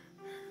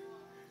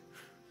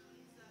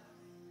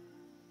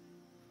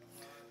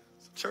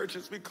 Church,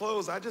 as we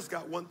close, I just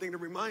got one thing to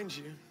remind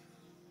you.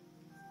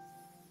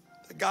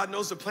 That God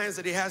knows the plans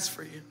that he has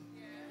for you.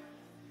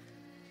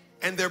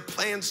 And they're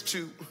plans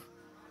to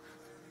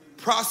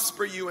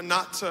prosper you and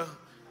not to...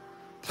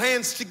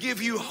 Plans to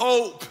give you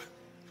hope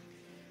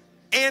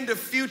and a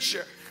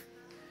future.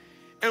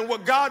 And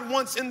what God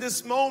wants in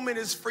this moment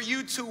is for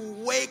you to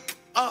wake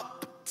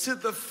up to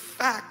the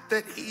fact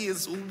that he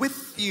is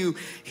with you.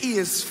 He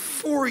is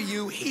for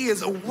you. He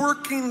is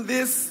working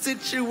this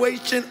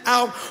situation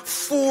out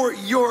for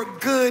your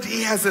good.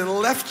 He hasn't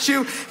left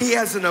you. He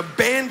hasn't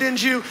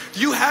abandoned you.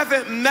 You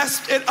haven't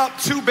messed it up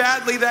too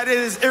badly that it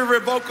is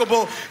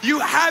irrevocable. You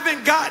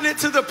haven't gotten it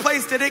to the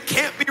place that it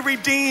can't be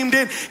redeemed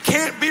and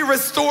can't be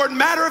restored.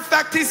 Matter of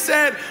fact, he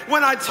said,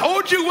 when I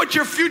told you what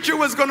your future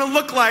was going to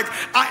look like,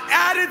 I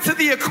added to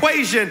the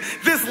equation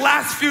this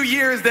last few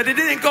years that it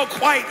didn't go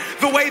quite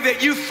the way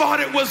that you thought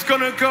it was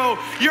going to go.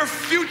 Your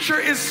future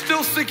is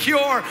still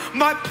secure.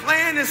 My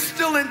plan is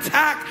still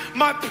intact.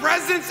 My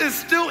presence is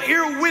still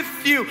here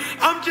with you.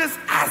 I'm just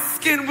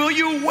asking, will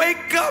you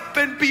wake up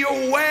and be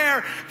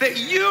aware that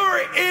you're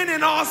in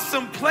an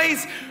awesome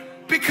place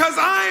because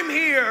I'm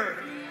here?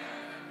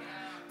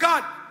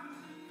 God,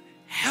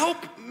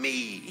 help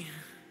me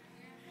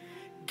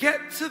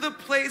get to the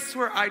place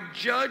where I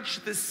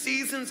judge the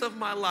seasons of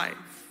my life,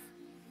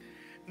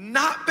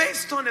 not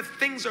based on if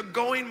things are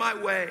going my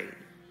way,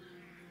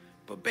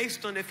 but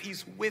based on if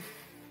he's with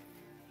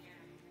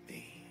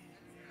me.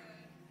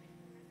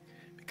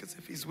 Because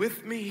if he's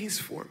with me, he's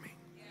for me.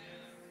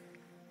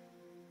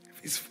 If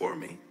he's for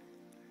me,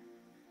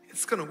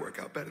 it's going to work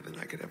out better than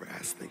I could ever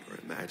ask, think, or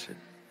imagine.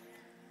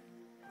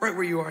 Right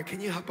where you are, can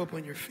you hop up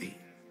on your feet?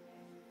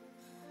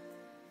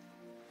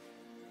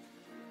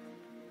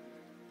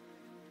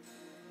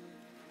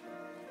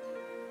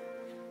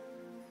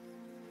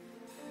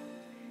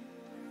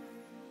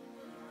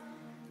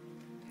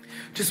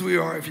 Just where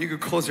you are, if you could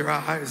close your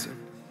eyes. And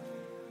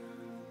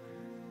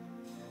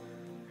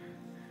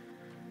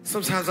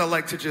sometimes I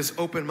like to just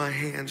open my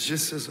hands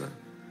just as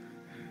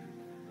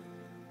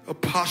a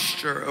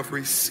posture of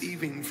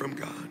receiving from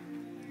God.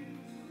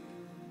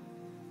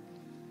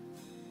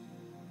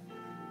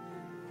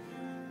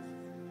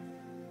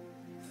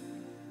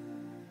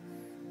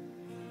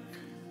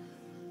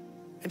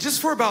 And just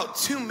for about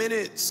 2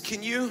 minutes,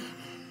 can you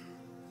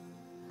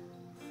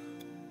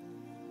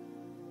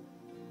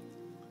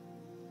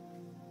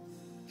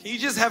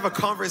just have a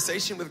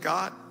conversation with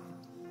God?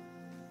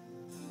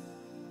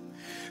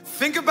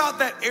 Think about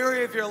that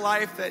area of your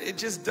life that it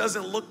just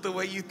doesn't look the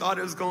way you thought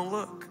it was going to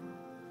look.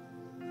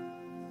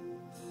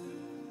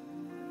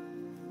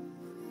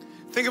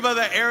 Think about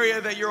that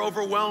area that you're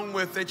overwhelmed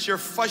with, that you're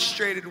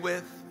frustrated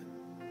with.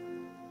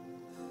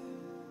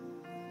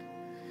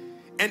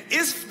 And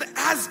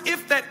as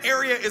if that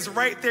area is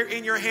right there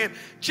in your hand,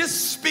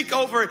 just speak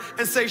over it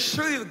and say,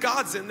 surely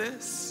God's in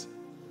this.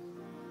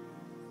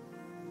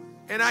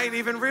 And I didn't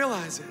even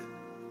realize it.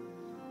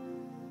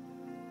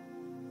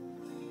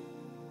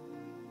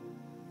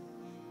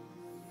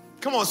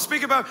 Come on,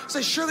 speak about it.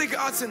 Say, surely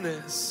God's in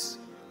this.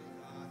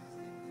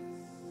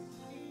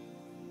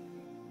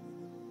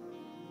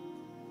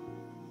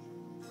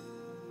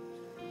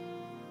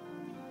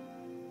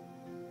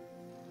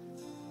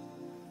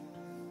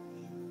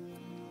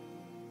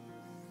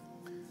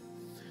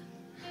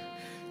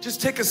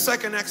 Just take a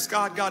second, ask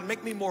God, God,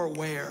 make me more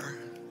aware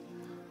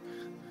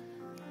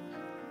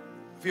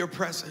of your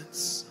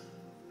presence.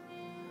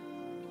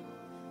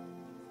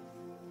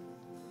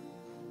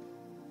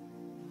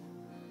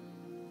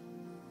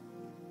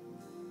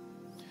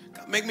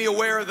 God, make me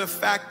aware of the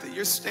fact that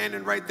you're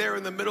standing right there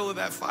in the middle of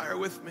that fire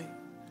with me.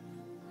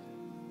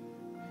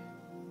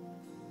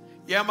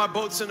 Yeah, my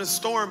boat's in a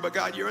storm, but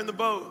God, you're in the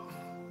boat.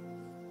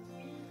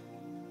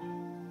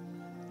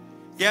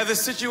 Yeah, the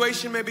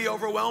situation may be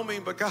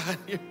overwhelming, but God,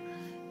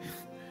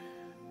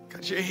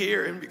 you're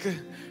here, and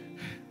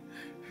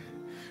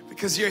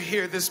because you're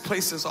here, this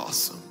place is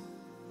awesome.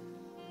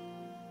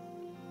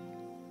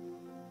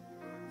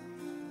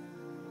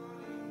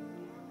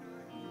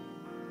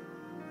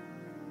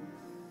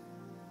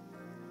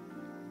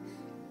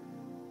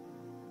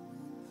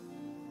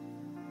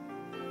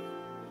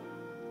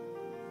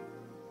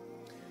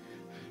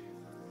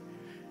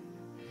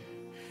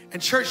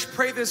 And church,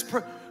 pray this,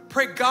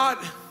 pray God,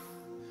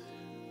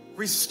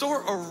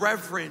 restore a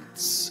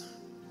reverence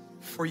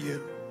for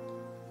you.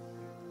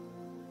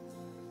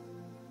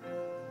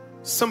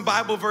 Some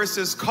Bible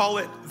verses call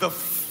it the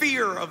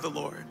fear of the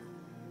Lord.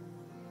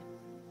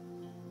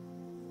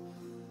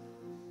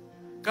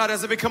 God,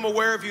 as I become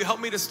aware of you, help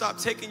me to stop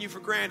taking you for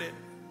granted.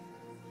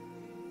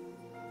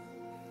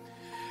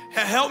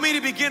 Help me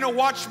to begin to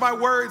watch my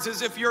words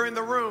as if you're in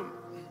the room.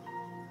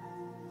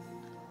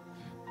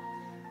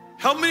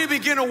 Help me to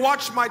begin to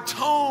watch my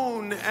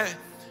tone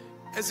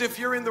as if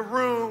you're in the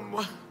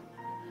room.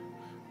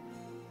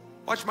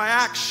 Watch my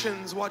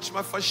actions, watch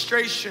my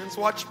frustrations,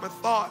 watch my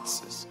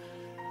thoughts.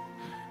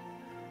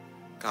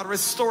 God,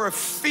 restore a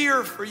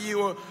fear for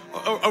you,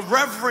 a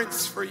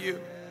reverence for you.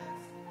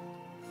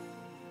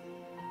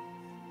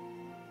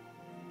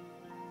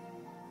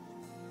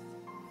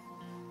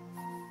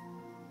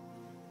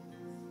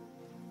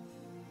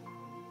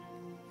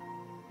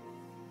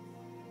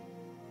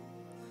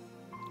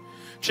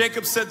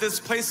 Jacob said this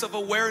place of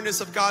awareness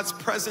of God's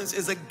presence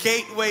is a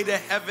gateway to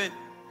heaven.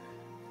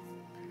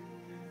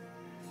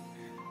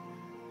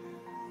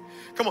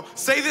 Come on,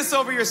 say this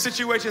over your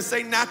situation.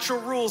 Say,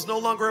 natural rules no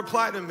longer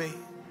apply to me.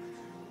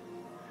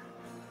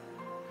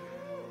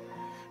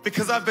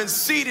 Because I've been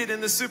seated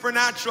in the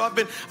supernatural.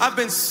 I've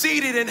been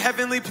seated in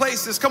heavenly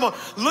places. Come on,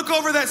 look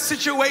over that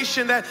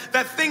situation, that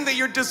thing that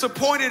you're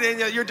disappointed in,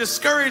 that you're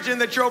discouraged in,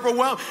 that you're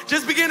overwhelmed.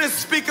 Just begin to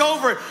speak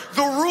over it.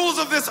 The rules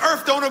of this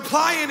earth don't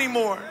apply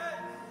anymore.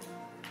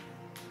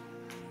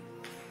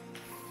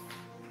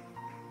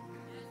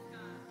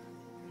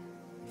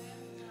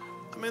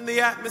 I'm in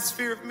the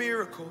atmosphere of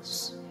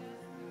miracles.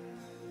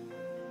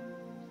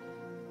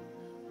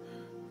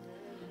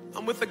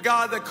 I'm with a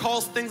God that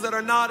calls things that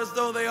are not as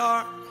though they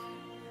are.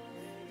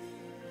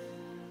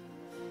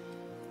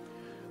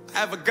 I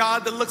have a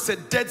God that looks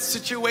at dead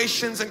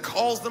situations and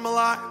calls them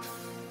alive.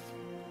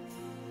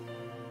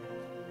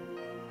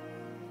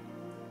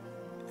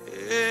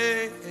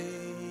 Hey, hey.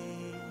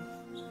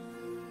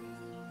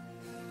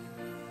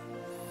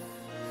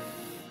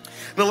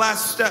 The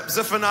last step,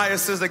 Zephaniah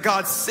says that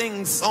God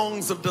sings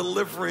songs of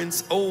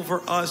deliverance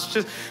over us.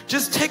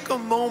 Just take a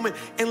moment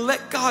and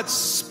let God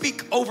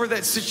speak over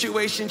that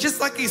situation. Just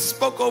like he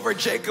spoke over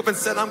Jacob and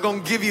said, I'm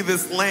going to give you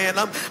this land.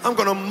 I'm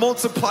going to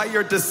multiply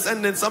your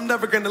descendants. I'm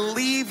never going to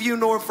leave you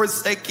nor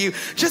forsake you.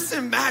 Just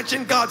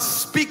imagine God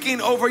speaking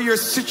over your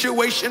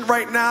situation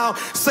right now,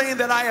 saying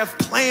that I have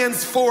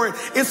plans for it.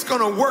 It's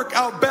going to work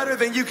out better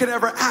than you could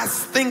ever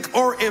ask, think,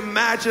 or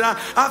imagine.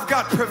 I've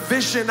got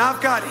provision.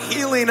 I've got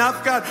healing.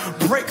 I've got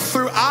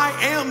breakthrough. I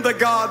am the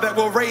God that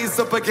will raise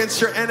up against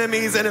your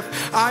enemies. And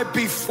if I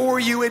be for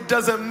you, it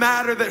doesn't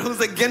matter that who's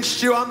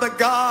against you. I'm the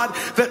God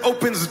that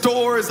opens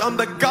doors. I'm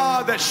the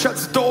God that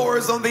shuts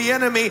doors on the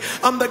enemy.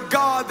 I'm the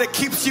God that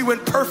keeps you in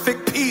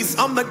perfect peace.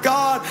 I'm the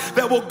God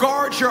that will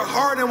guard your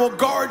heart and will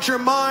guard your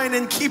mind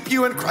and keep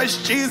you in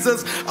Christ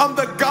Jesus. I'm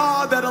the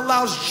God that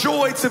allows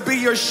joy to be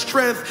your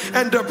strength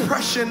and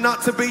depression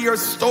not to be your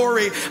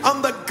story.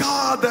 I'm the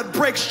God that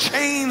breaks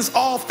chains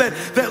off, that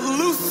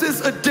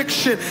looses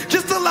addiction.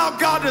 Just allow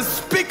God to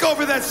speak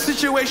over that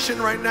situation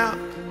right now.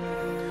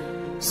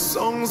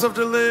 Songs of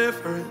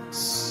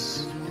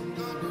deliverance.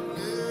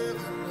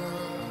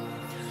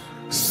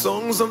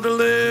 Songs of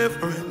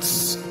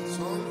deliverance.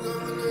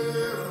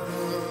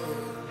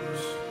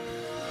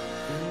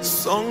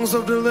 Songs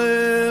of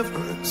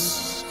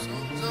deliverance.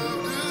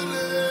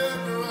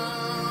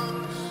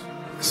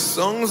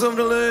 Songs of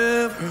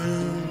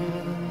deliverance.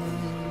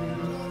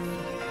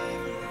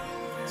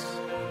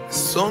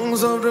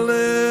 Songs of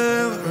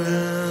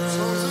deliverance.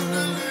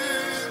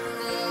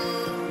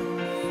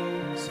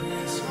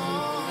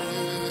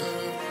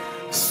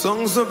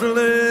 Songs of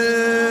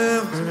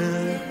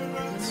deliverance.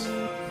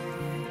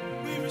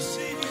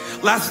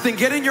 Last thing,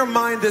 get in your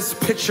mind this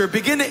picture.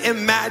 Begin to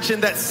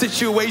imagine that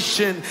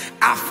situation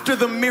after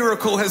the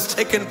miracle has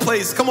taken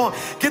place. Come on,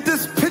 get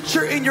this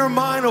picture in your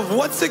mind of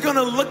what's it going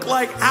to look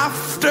like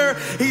after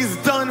he's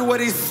done what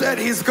he said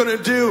he's going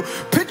to do.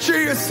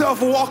 Picture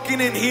yourself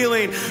walking in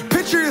healing.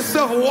 Picture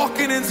yourself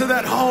walking into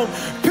that home.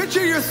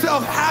 Picture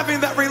yourself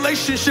having that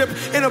relationship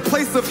in a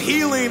place of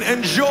healing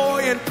and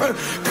joy. And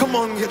come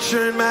on, get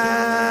your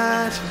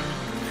imagine.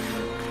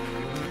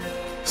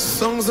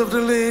 Songs of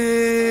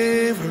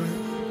deliverance.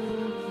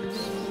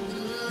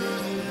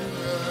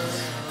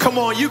 Come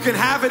on, you can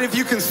have it if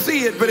you can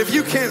see it, but if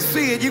you can't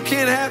see it, you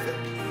can't have it.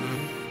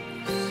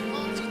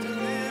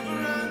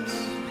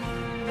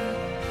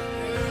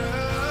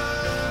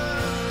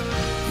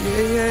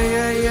 Yeah, yeah,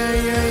 yeah, yeah,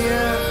 yeah,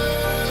 yeah.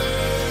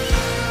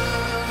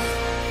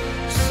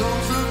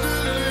 Songs of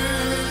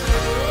deliverance.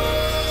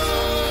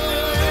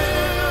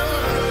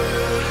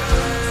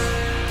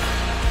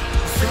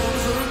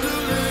 Songs of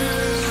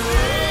deliverance.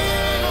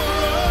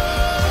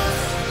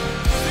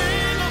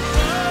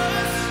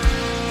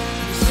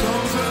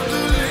 Songs of deliverance. Songs of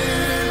deliverance.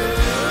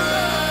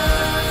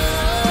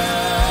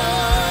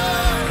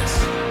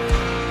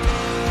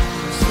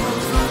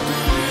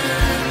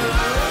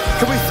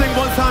 Can we sing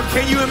one time?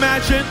 Can you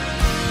imagine?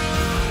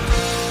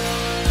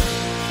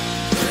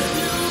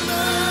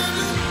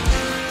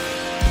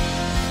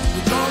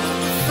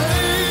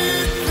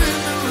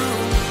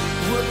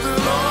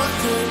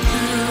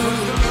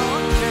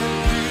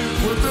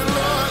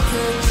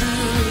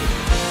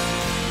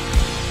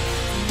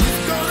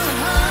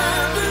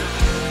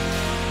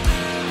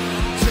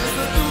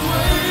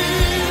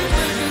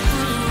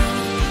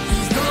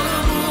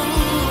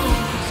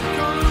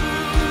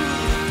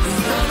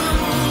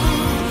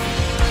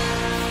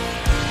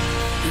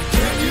 You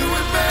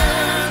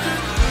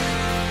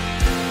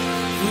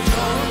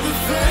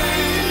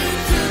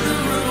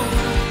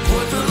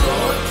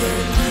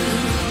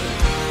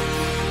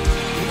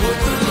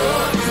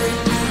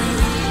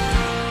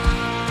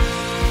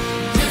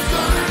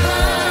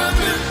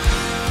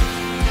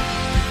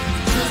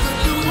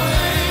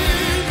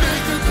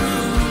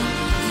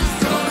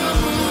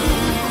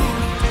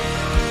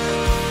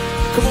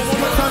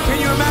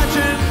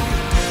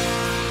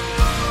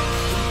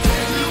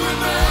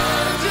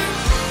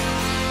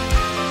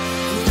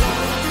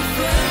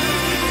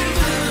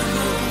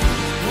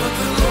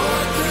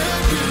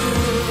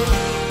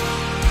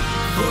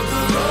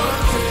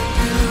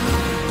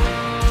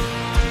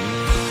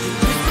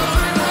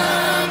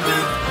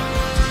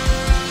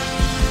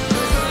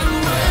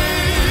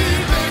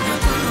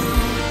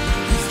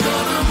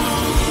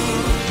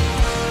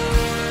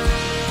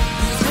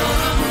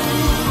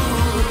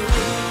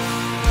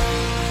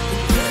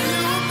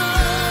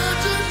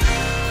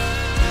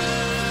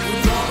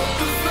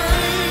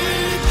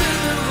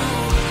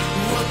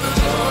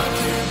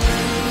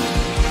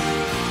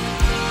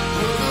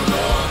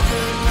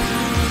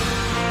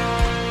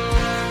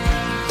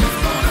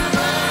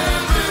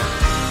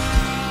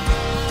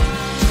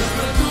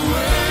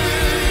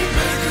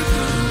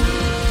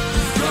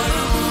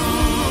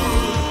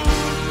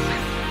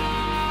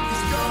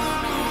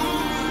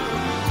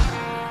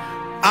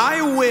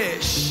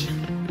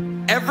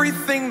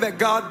everything that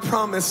God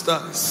promised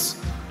us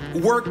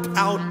worked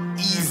out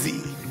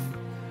easy.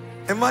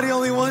 Am I the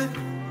only one?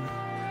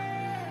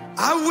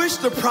 I wish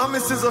the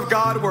promises of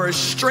God were a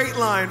straight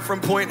line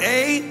from point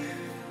A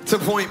to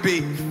point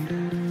B.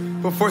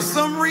 But for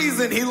some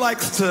reason, he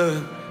likes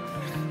to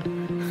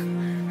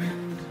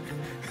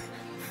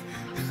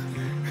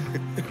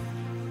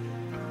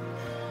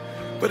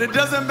but it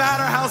doesn't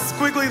matter how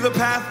squiggly the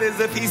path is.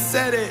 If he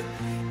said it,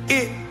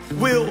 it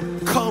will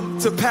come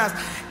to pass.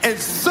 And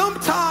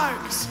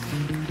sometimes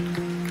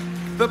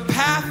the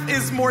path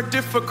is more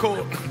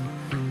difficult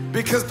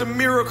because the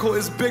miracle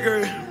is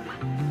bigger.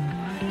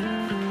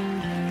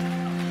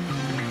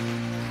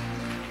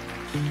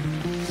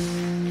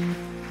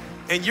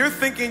 And you're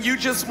thinking you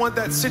just want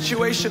that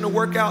situation to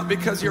work out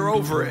because you're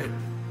over it.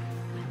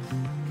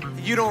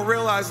 You don't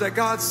realize that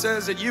God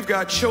says that you've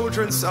got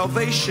children's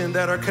salvation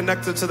that are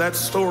connected to that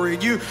story.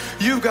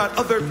 You've got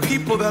other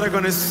people that are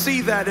going to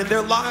see that, and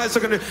their lives are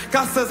going to...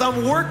 God says,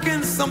 I'm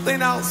working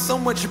something out so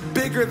much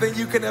bigger than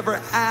you can ever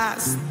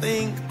ask,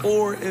 think,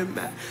 or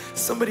imagine.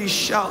 Somebody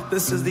shout,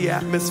 this is the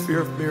atmosphere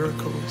of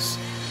miracles.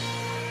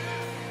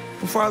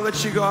 Before I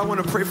let you go, I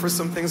want to pray for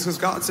some things because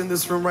God's in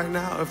this room right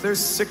now. If there's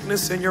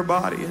sickness in your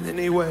body in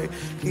any way,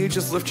 can you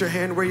just lift your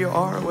hand where you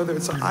are, whether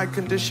it's an eye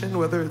condition,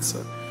 whether it's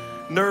a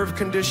nerve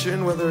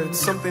condition, whether it's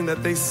something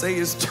that they say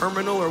is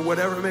terminal or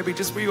whatever it may be,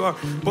 just where you are,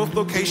 both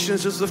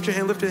locations, just lift your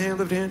hand, lift your hand,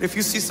 lift your hand. If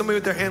you see somebody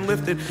with their hand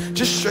lifted,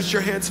 just stretch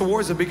your hand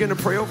towards it. Begin to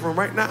pray over them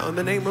right now in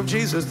the name of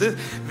Jesus.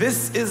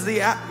 This is the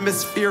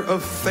atmosphere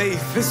of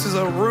faith. This is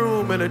a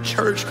room and a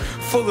church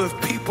full of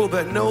people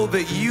that know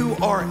that you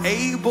are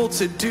able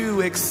to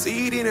do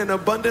exceeding and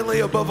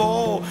abundantly above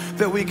all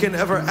that we can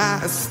ever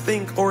ask,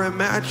 think, or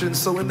imagine.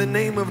 So in the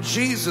name of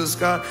Jesus,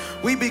 God,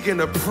 we begin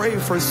to pray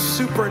for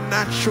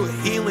supernatural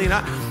healing.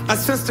 I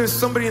sense there's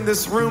somebody in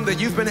this room that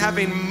you've been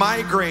having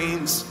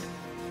migraines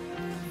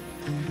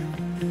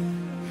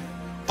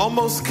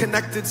almost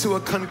connected to a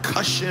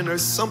concussion or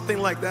something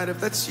like that. If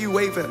that's you,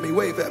 wave at me,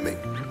 wave at me.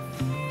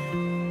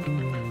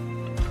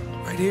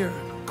 Right here.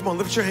 Come on,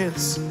 lift your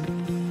hands.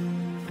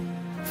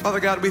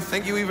 Father God, we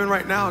thank you even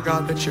right now,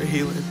 God, that you're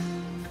healing.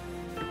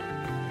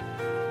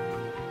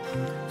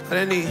 God,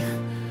 any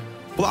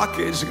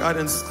blockage, God,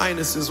 in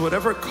sinuses,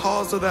 whatever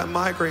cause of that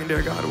migraine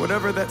there, God,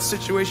 whatever that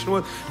situation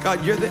was,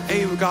 God, you're the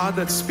God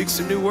that speaks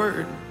a new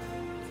word.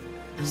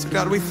 So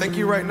God, we thank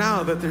you right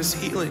now that there's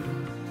healing.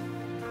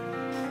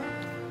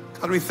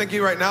 God, we thank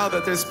you right now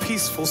that there's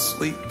peaceful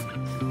sleep.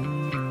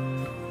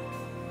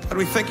 God,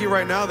 we thank you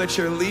right now that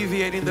you're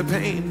alleviating the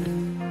pain.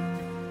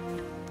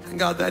 And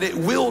God, that it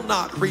will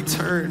not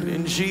return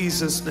in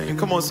Jesus' name.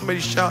 Come on, somebody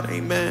shout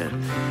amen.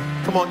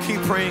 Come on,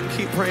 keep praying,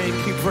 keep praying,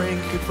 keep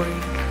praying, keep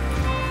praying.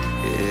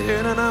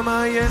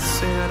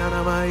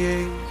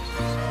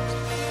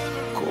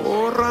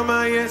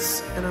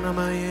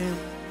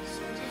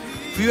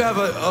 If you have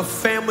a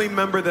family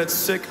member that's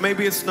sick,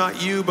 maybe it's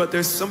not you, but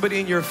there's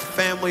somebody in your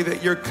family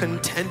that you're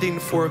contending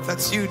for. If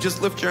that's you,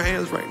 just lift your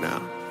hands right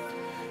now.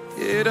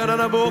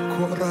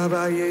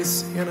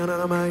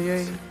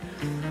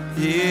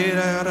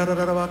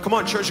 Come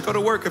on, church, go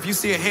to work. If you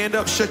see a hand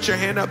up, shut your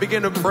hand up,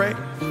 begin to pray.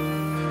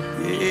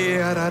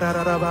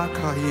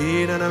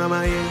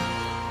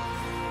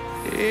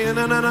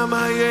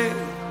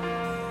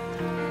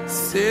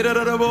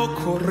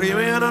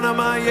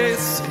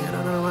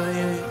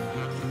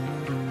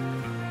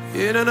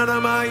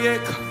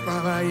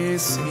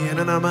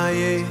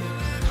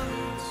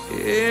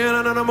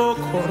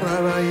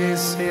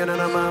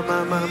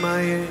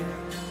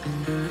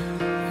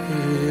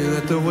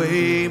 Let the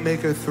way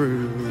maker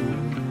through.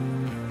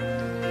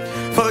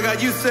 Father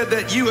God, you said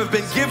that you have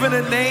been given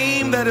a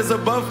name that is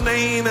above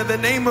name. In the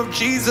name of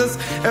Jesus,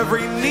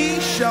 every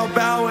knee shall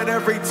bow and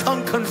every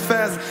tongue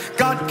confess.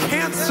 God,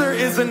 cancer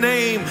is a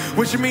name,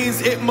 which means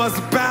it must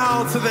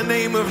bow to the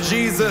name of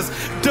Jesus.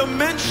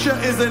 Dementia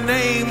is a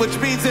name, which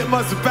means it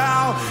must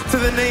bow to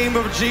the name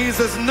of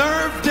Jesus.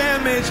 Nerve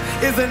damage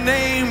is a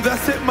name,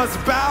 thus it must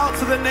bow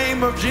to the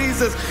name of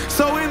Jesus.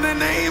 So in the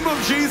name of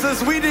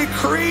Jesus, we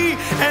decree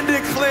and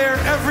declare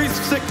every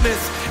sickness,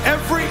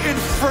 every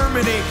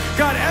infirmity,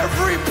 God,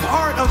 every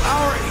part of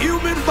our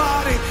human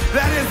body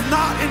that is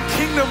not in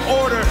kingdom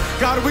order,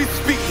 God, we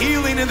speak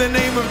healing in the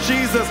name of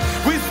Jesus.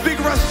 We speak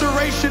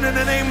restoration in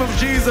the name of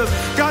Jesus.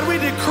 God,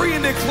 we decree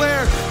and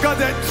declare, God,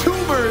 that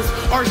tumors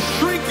are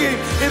shrinking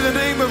in the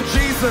name of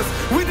Jesus.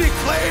 We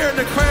declare and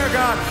declare,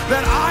 God,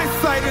 that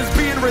eyesight is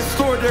being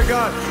restored, dear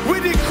God.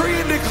 We decree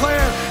and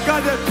declare,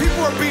 God, that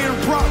people are being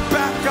brought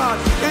back, God,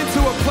 into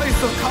a place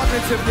of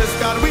cognitiveness,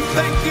 God. We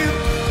thank you.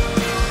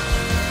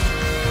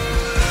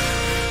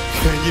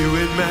 Can you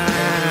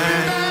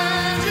imagine?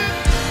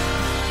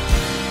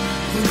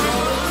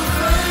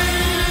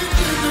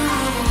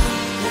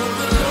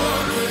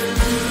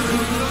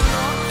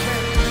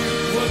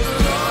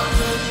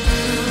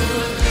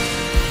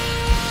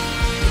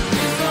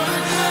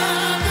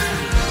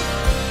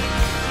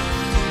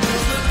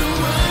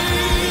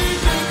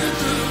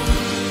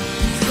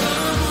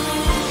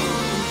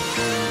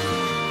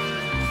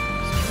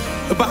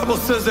 The Bible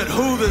Bible says that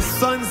who the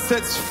Son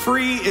sets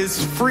free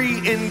is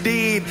free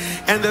indeed.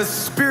 And the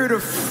spirit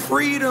of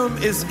freedom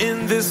is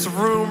in this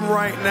room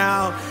right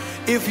now.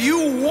 If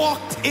you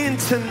walked in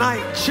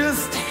tonight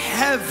just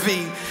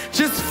heavy,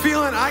 just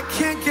feeling I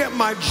can't get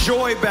my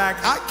joy back,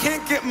 I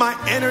can't get my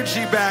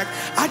energy back,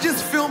 I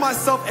just feel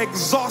myself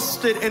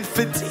exhausted and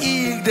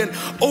fatigued and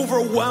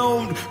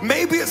overwhelmed.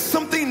 Maybe it's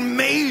something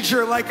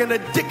major like an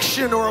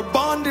addiction or a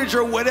bondage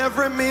or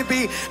whatever it may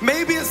be.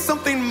 Maybe it's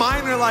something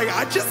minor like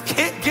I just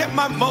can't get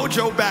my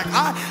mojo back,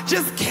 I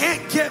just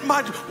can't get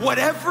my,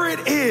 whatever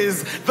it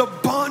is, the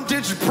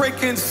bondage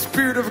breaking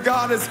spirit of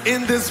God is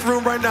in this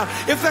room right now.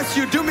 If that's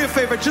you, do me a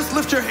favor, just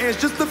lift your hands,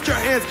 just lift your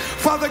hands.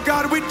 Father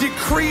God, we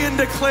decree and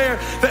declare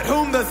that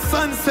whom the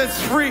Son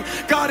sets free,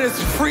 God is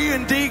free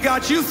indeed.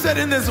 God, you said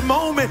in this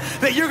moment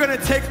that you're going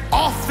to take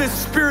off this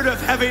spirit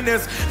of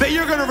heaviness, that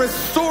you're going to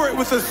restore it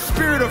with a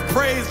spirit of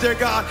praise, dear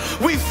God.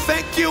 We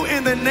thank you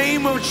in the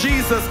name of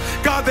Jesus,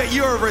 God, that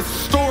you're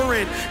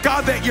restoring,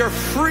 God, that you're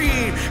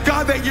freeing,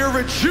 God, that you're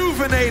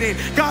rejuvenating.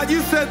 God,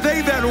 you said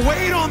they that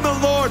wait on the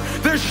Lord,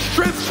 their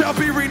strength shall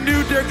be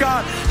renewed, dear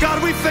God.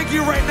 God, we thank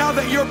you right now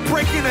that you're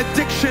breaking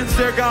addictions,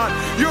 dear God.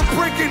 You're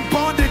breaking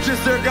bondages,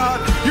 dear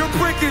God. You're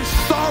breaking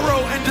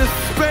sorrow and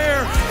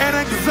despair and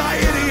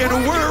anxiety and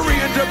worry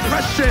and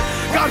depression.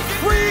 God,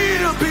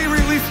 freedom be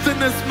released in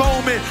this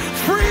moment.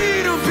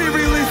 Freedom be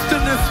released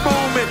in this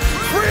moment.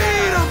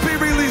 Freedom be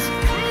released.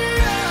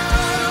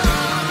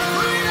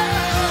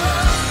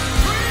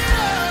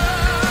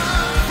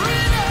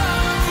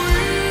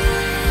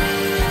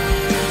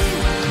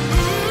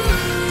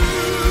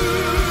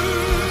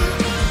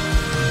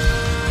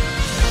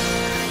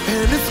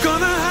 And it's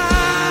gonna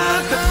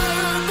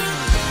happen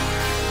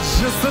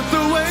just at the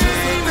way.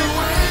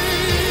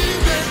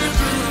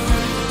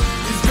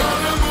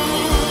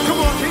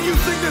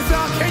 Sing this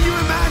out. Can you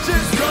imagine?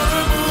 It's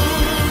gonna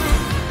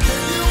move.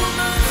 Can you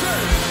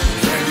imagine?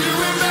 Can you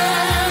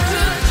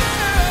imagine?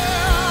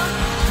 Yeah.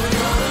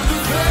 The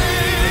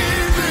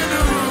flames in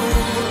the room.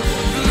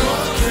 The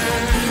Lord can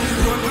do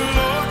what the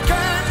Lord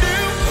can do.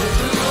 What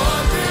the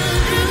Lord can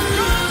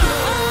do.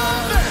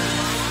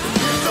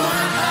 It's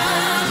gonna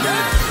happen.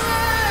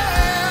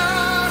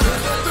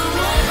 Just let the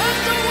world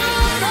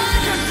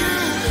can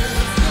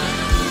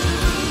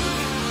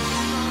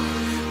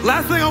do.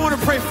 Last thing I want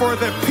to pray for,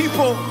 that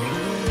people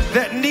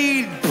that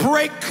need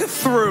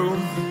breakthrough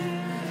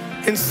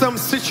in some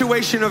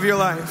situation of your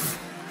life.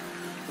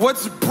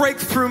 What's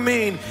breakthrough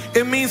mean?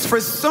 It means for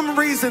some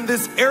reason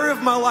this area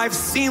of my life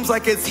seems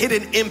like it's hit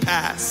an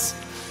impasse.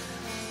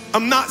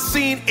 I'm not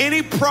seeing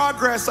any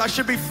progress. I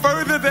should be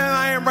further than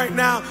I am right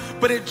now,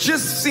 but it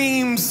just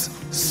seems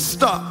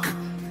stuck.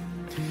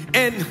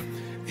 And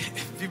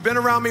if you've been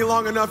around me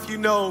long enough, you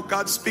know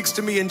God speaks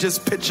to me in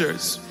just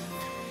pictures.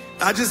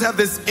 I just have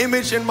this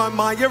image in my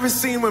mind. You ever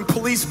seen when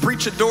police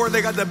breach a door,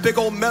 they got that big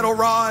old metal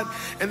rod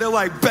and they're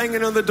like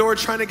banging on the door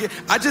trying to get,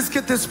 I just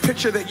get this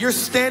picture that you're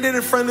standing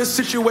in front of this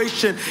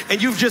situation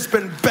and you've just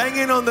been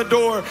banging on the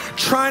door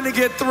trying to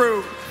get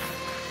through.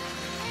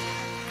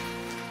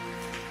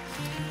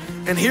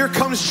 And here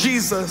comes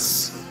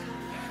Jesus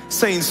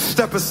saying,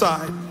 step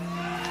aside.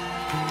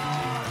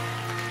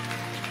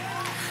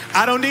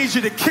 I don't need you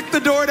to kick the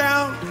door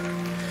down.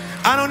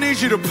 I don't need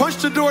you to push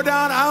the door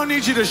down. I don't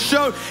need you to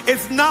show.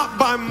 It's not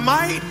by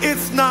might.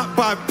 It's not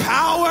by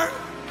power.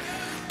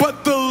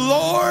 But the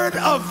Lord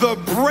of the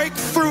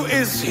breakthrough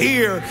is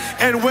here.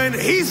 And when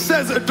he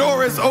says a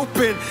door is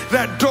open,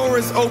 that door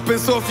is open.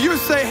 So if you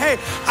say, hey,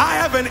 I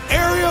have an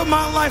area of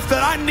my life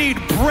that I need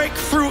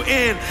breakthrough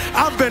in.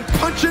 I've been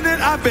punching it.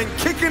 I've been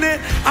kicking it.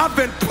 I've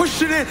been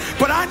pushing it.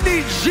 But I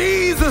need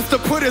Jesus to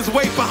put his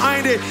weight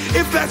behind it.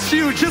 If that's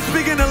you, just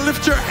begin to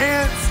lift your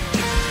hands.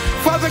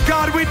 Father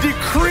God, we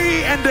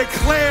decree and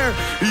declare,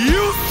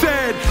 you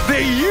said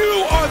that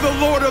you are the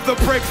Lord of the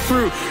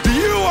breakthrough.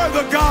 You are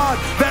the God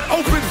that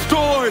opens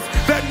doors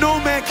that no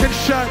man can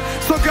shut.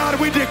 So God,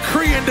 we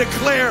decree and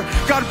declare,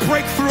 God,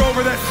 breakthrough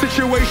over that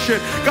situation.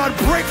 God,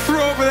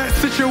 breakthrough over that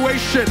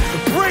situation.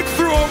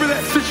 Breakthrough over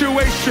that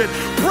situation.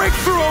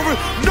 Breakthrough over.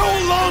 No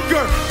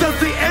longer does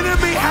the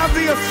enemy have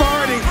the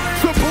authority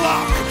to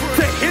block,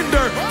 to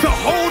hinder, to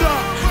hold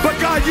up. But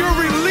God, you're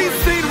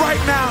releasing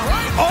right now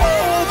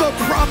all the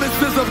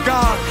promises of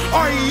God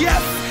are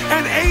yes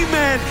and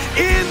amen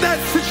in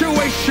that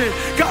situation.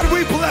 God,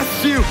 we bless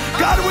you.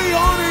 God, we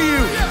honor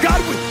you.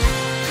 God,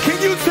 can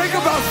you take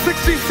about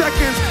 60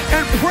 seconds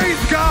and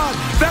praise God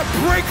that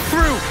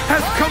breakthrough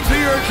has come to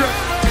your church?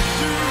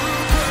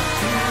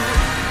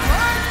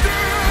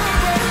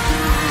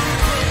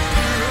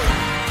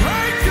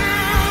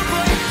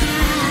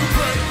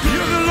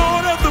 You're the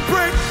Lord of the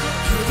breakthrough.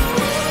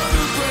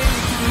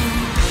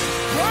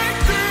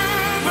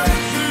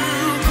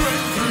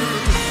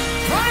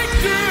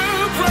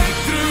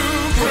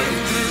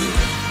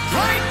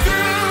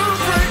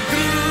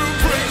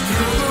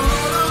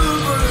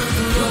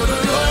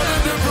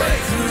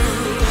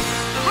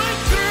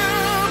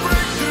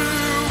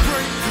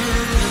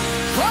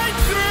 Right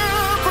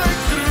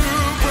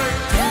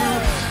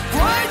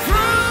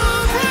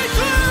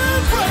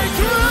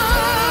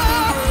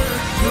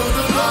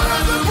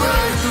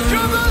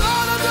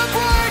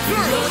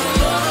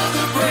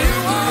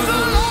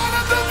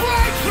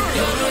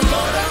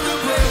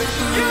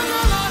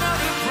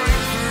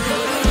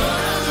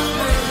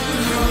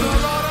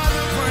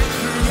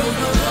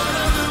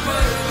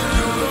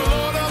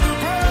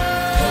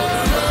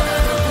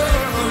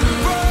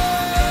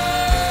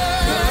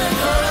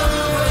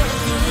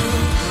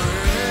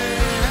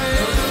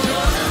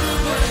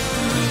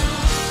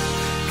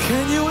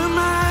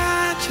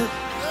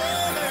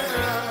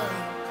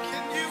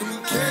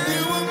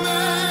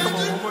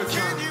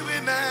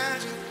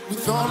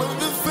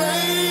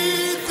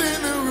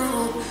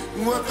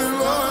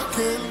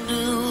can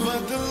do.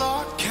 What the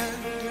Lord can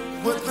do.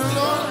 What the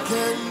Lord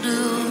can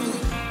do.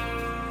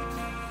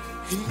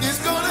 And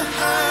it's gonna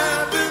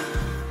happen.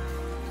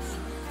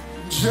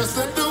 Just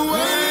let the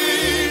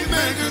way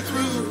make it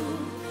through.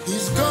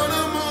 He's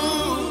gonna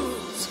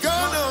move. He's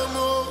gonna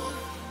move.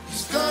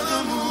 He's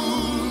gonna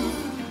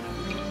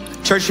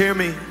move. Church, hear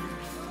me.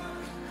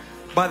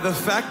 By the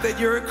fact that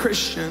you're a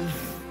Christian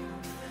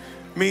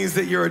means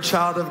that you're a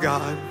child of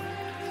God.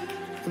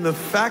 And the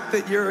fact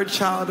that you're a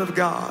child of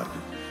God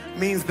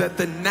means that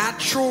the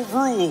natural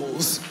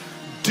rules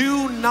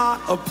do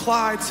not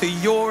apply to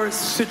your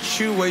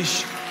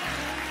situation.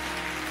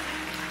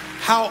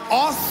 How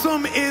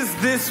awesome is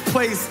this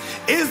place?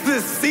 Is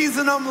this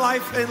season of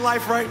life in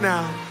life right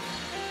now?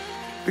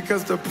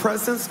 Because the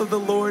presence of the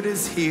Lord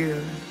is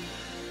here,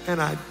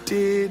 and I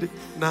did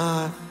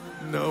not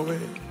know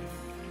it.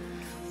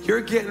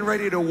 You're getting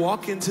ready to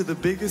walk into the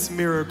biggest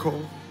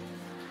miracle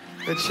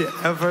that you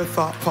ever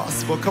thought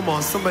possible. Come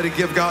on, somebody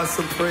give God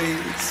some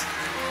praise.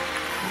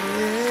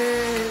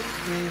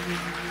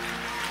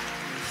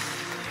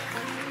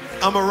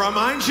 I'm gonna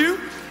remind you,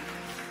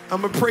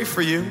 I'm gonna pray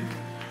for you,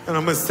 and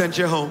I'm gonna send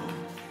you home.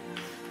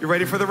 You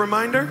ready for the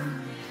reminder?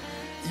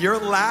 Your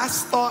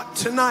last thought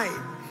tonight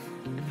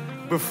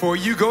before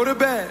you go to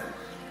bed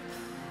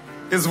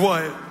is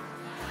what?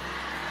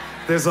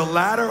 There's a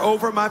ladder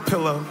over my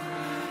pillow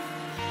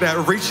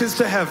that reaches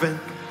to heaven,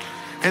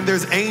 and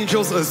there's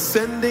angels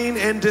ascending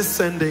and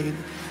descending,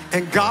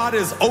 and God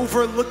is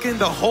overlooking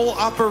the whole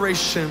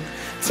operation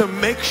to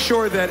make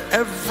sure that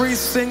every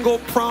single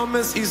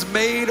promise He's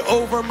made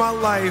over my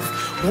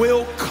life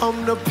will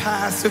come to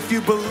pass. If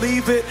you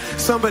believe it,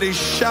 somebody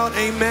shout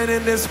amen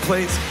in this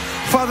place.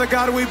 Father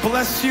God, we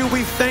bless you.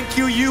 We thank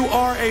you. You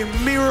are a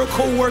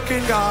miracle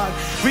working God.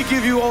 We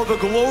give you all the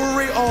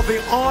glory, all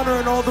the honor,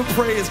 and all the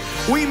praise.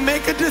 We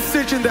make a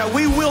decision that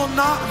we will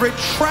not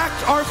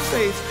retract our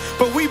faith,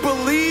 but we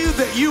believe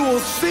that you will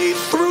see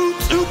through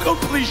to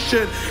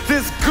completion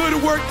this good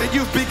work that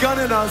you've begun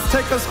in us.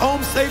 Take us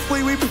home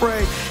safely, we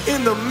pray.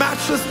 In the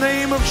matchless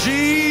name of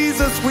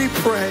Jesus, we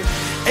pray.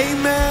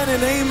 Amen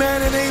and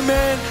amen and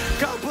amen.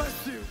 God bless you.